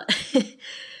 but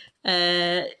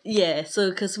yeah.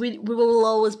 So, because we will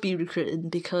always be recruiting,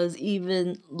 because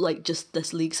even like just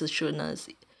this league has shown us,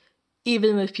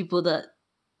 even with people that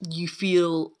you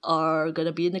feel are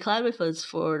gonna be in the clan with us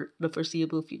for the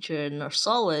foreseeable future and are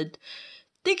solid,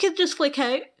 they could just flick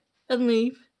out and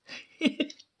leave.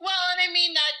 Well, and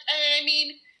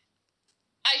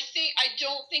I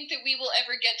don't think that we will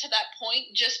ever get to that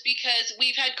point, just because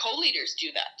we've had co-leaders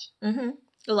do that. Mm-hmm.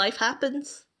 Life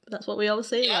happens. That's what we always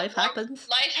say. Yeah, life happens.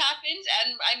 Life happens,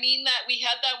 and I mean that we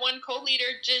had that one co-leader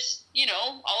just,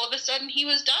 all of a sudden he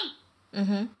was done.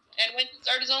 Mm-hmm. And went to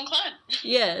start his own clan.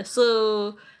 Yeah,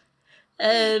 so,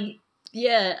 so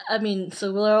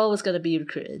we're always going to be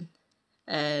recruiting.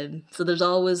 So there's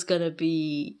always going to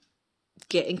be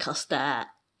getting cussed at,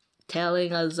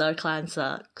 telling us our clan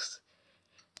sucks,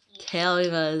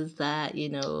 telling us that,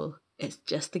 it's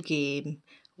just a game.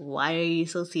 Why are you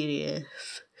so serious?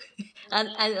 and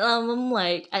I'm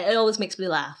like, it always makes me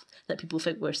laugh that people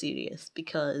think we're serious,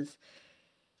 because,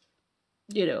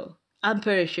 I'm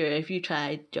pretty sure if you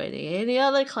tried joining any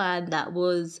other clan that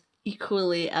was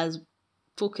equally as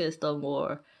focused on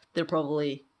war, they're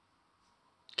probably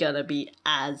gonna be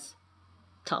as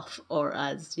tough, or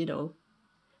as,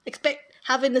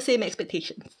 having the same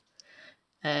expectations.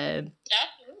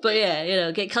 But yeah,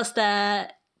 get cussed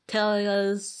at, telling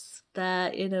us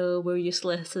that, we're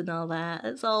useless and all that.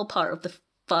 It's all part of the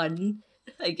fun,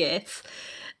 I guess.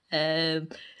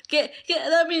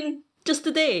 Just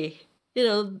today,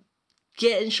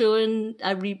 showing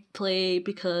a replay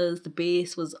because the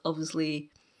base was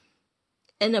obviously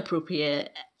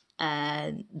inappropriate,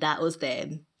 and that was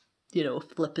them,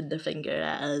 flipping the finger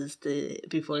at us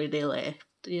before they left,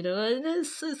 and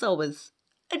it's always,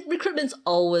 recruitment's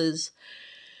always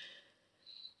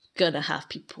gonna have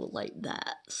people like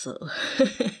that, so.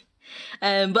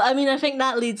 But I think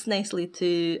that leads nicely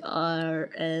to our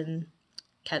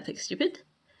Can't Think Stupid.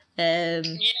 Yeah.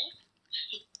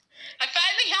 I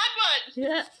finally had one!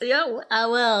 Yeah,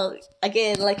 well,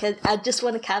 again, I just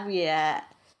want to caveat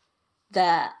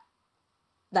that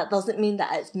doesn't mean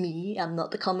that it's me. I'm not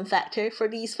the common factor for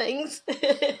these things.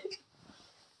 It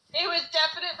was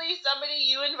definitely somebody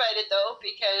you invited, though,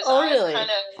 because really?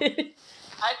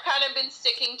 I've kind of been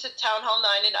sticking to Town Hall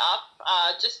 9 and up.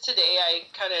 Just today, I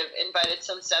kind of invited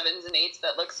some 7s and 8s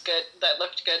that looked good.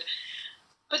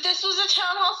 But this was a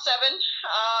Town Hall 7.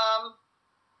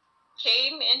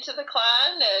 Came into the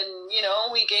clan, and,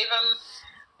 we gave him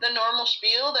the normal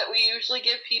spiel that we usually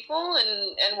give people,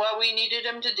 and what we needed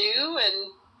him to do,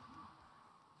 and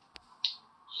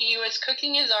he was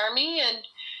cooking his army, and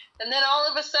then all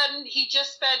of a sudden, he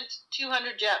just spent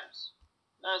 200 gems.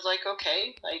 I was like,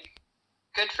 okay,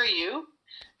 good for you.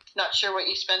 Not sure what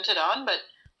you spent it on, but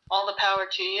all the power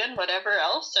to you and whatever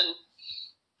else. And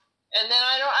then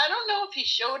I don't know if he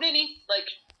showed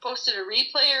posted a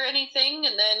replay or anything.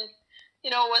 And then,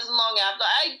 it wasn't long after.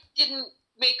 I didn't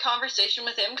make conversation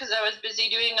with him because I was busy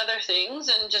doing other things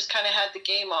and just kind of had the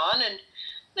game on. And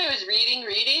I was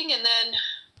reading, and then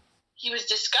he was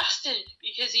disgusted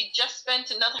because he just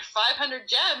spent another 500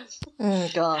 gems. Oh,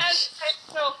 gosh. And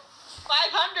so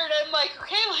 500, I'm like,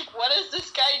 okay, like, what is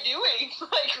this guy doing?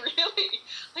 Like, really?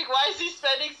 Like, why is he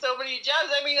spending so many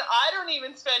gems? I mean, I don't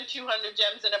even spend 200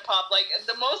 gems in a pop. Like,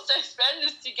 the most I spend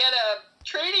is to get a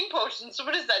trading potion. So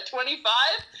what is that, 25?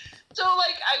 So,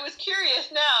 like, I was curious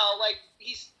now. Like,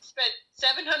 he's spent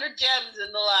 700 gems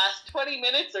in the last 20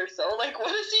 minutes or so. Like,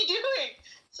 what is he doing?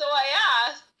 So I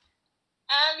asked,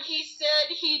 and he said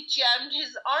he gemmed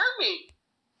his army.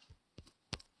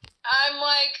 I'm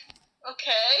like,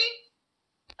 okay.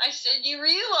 I said, you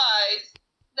realize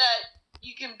that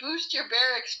you can boost your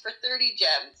barracks for 30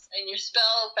 gems and your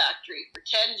spell factory for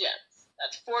 10 gems.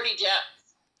 That's 40 gems.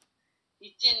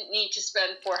 You didn't need to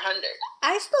spend 400.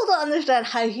 I still don't understand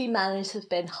how he managed to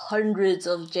spend hundreds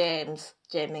of gems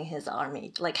gemming his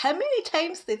army. Like, how many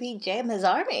times did he gem his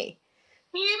army?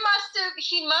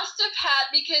 He must have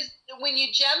had, because when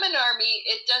you gem an army,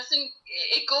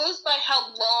 it goes by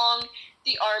how long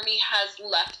the army has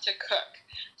left to cook.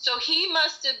 So he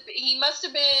must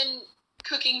have been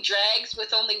cooking drags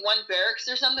with only one barracks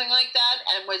or something like that,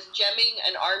 and was gemming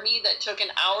an army that took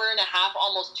an hour and a half,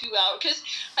 almost 2 hours. Because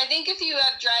I think if you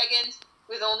have dragons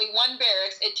with only one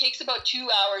barracks, it takes about 2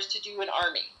 hours to do an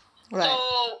army. Right.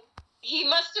 So he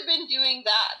must have been doing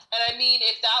that. And I mean,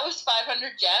 if that was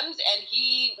 500 gems and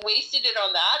he wasted it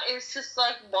on that, it's just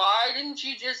like, why didn't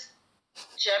you just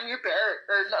gem your barrack,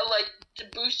 or like to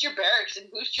boost your barracks and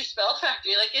boost your spell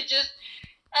factory? Like, it just,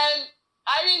 and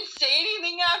I didn't say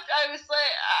anything after. I was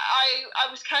like,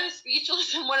 I was kind of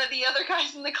speechless, and one of the other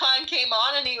guys in the clan came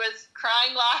on, and he was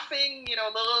crying, laughing, you know,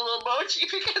 the little emoji,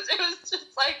 because it was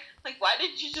just like, why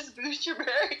didn't you just boost your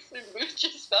barracks and boost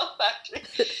your spell factory?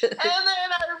 And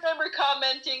then I remember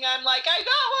commenting, I'm like, I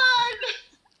got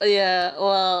one! Yeah,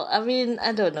 well, I mean,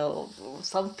 I don't know.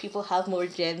 Some people have more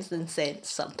gems than sense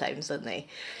sometimes, don't they?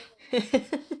 I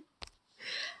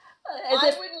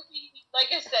wouldn't be, like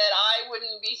I said, I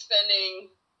wouldn't be spending,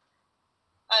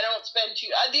 I don't spend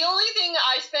the only thing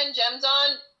I spend gems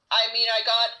on, I mean, I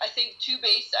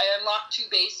unlocked 2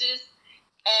 bases,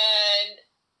 and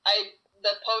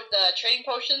the trading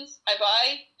potions I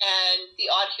buy, and the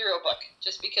odd hero book,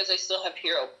 just because I still have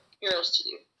heroes to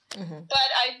do. Mm-hmm. But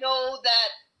I know that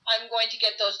I'm going to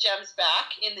get those gems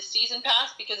back in the season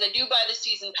pass, because I do buy the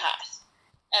season pass.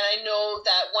 And I know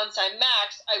that once I'm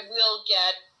maxed, I will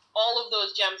get all of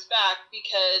those gems back,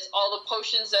 because all the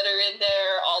potions that are in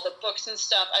there, all the books and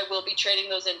stuff, I will be trading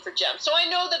those in for gems. So I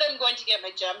know that I'm going to get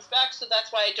my gems back, so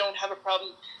that's why I don't have a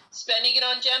problem spending it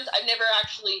on gems. I've never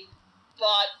actually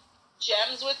bought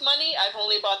gems with money. I've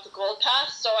only bought the gold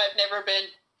pass, so I've never been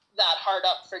that hard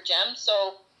up for gems.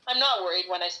 So I'm not worried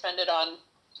when I spend it on.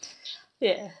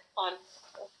 Yeah.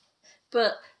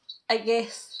 But I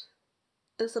guess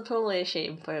it's probably a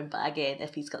shame for him, but again,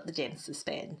 if he's got the gems to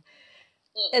spend.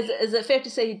 Is it fair to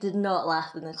say he did not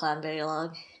last in the clan very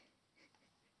long?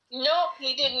 No,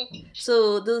 he didn't.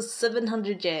 So those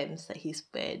 700 gems that he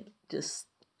spent, just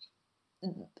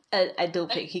I don't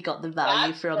think he got the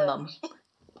value from them.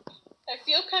 I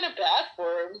feel kind of bad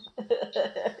for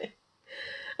him.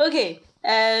 Okay,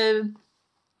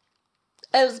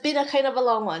 it's been a kind of a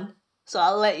long one, so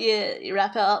I'll let you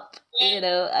wrap it up. Yeah. You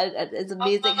know, it's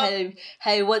amazing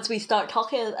how once we start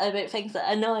talking about things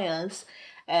that annoy us,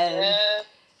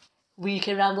 we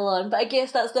can ramble on. But I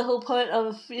guess that's the whole point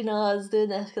of, you know, us doing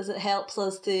this, because it helps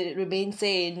us to remain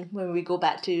sane when we go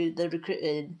back to the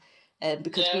recruiting,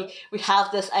 because we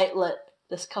have this outlet,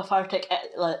 this cathartic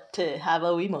outlet to have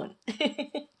a wee moan.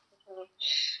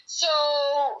 So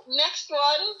next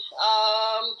one,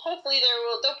 hopefully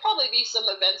there'll probably be some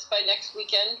events by next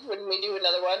weekend when we do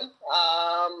another one.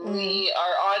 We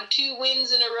are on 2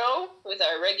 wins in a row with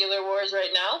our regular wars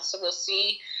right now, so we'll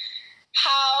see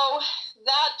how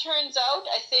that turns out.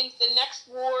 I think the next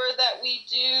war that we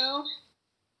do,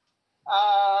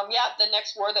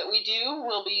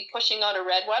 will be pushing on a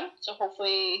red one, so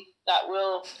hopefully that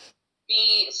will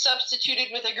be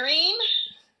substituted with a green.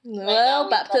 Well,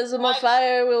 baptism of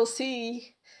fire, we'll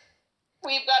see.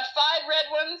 We've got 5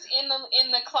 red ones in the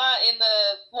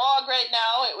log right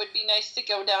now. It would be nice to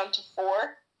go down to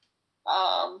 4,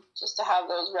 just to have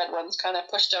those red ones kind of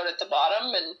pushed out at the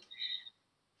bottom, and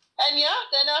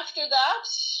then after that,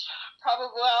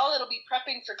 it'll be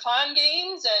prepping for clan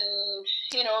games, and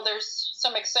you know, there's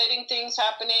some exciting things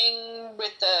happening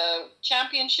with the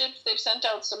championships. They've sent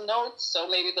out some notes, so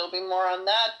maybe there'll be more on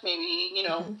that. Maybe, you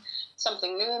know,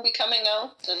 something new will be coming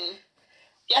out, and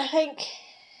I think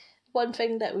one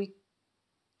thing that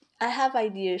I have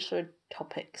ideas for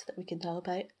topics that we can talk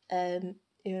about. You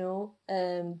know,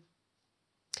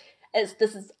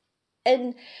 this is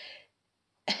in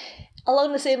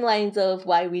along the same lines of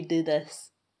why we do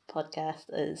this podcast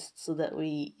is so that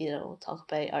we, talk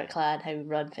about our clan, how we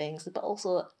run things, but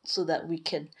also so that we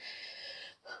can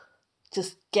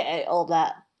just get out all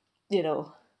that,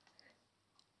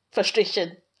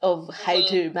 frustration of how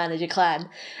to manage a clan.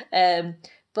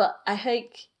 But I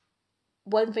think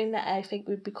one thing that I think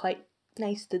would be quite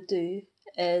nice to do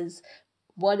is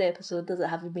one episode, doesn't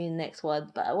have to be the next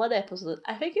one, but one episode,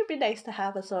 I think it'd be nice to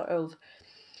have a sort of,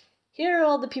 here are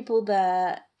all the people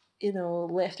that,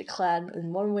 left the clan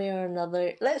in one way or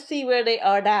another. Let's see where they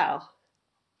are now.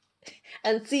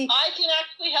 And see. I can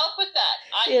actually help with that.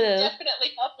 I can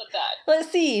definitely help with that.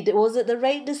 Let's see, was it the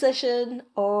right decision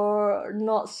or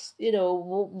not?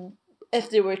 If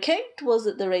they were kicked, was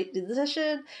it the right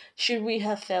decision? Should we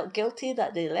have felt guilty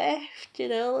that they left?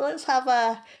 Let's have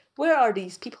where are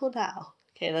these people now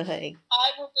kind of thing. I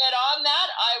will get on that.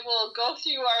 I will go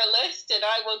through our list and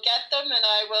I will get them, and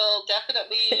I will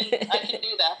definitely, I can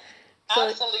do that.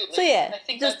 Absolutely. So yeah, I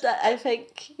think, it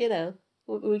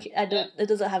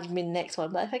doesn't have to be the next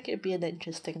one, but I think it'd be an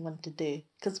interesting one to do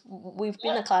because we've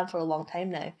been a clan for a long time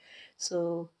now.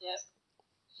 So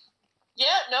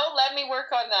yeah, no, let me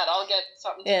work on that. I'll get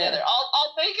something together.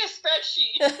 I'll make a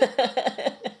spreadsheet.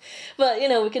 But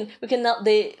we can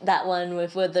update that one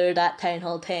with whether that Town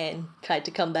Hall 10 tried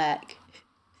to come back.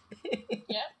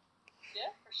 Yeah,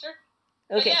 for sure.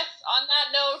 Okay. But yes, on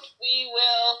that note, we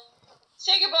will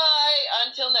say goodbye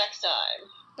until next time.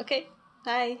 Okay.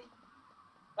 Bye.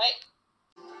 Bye.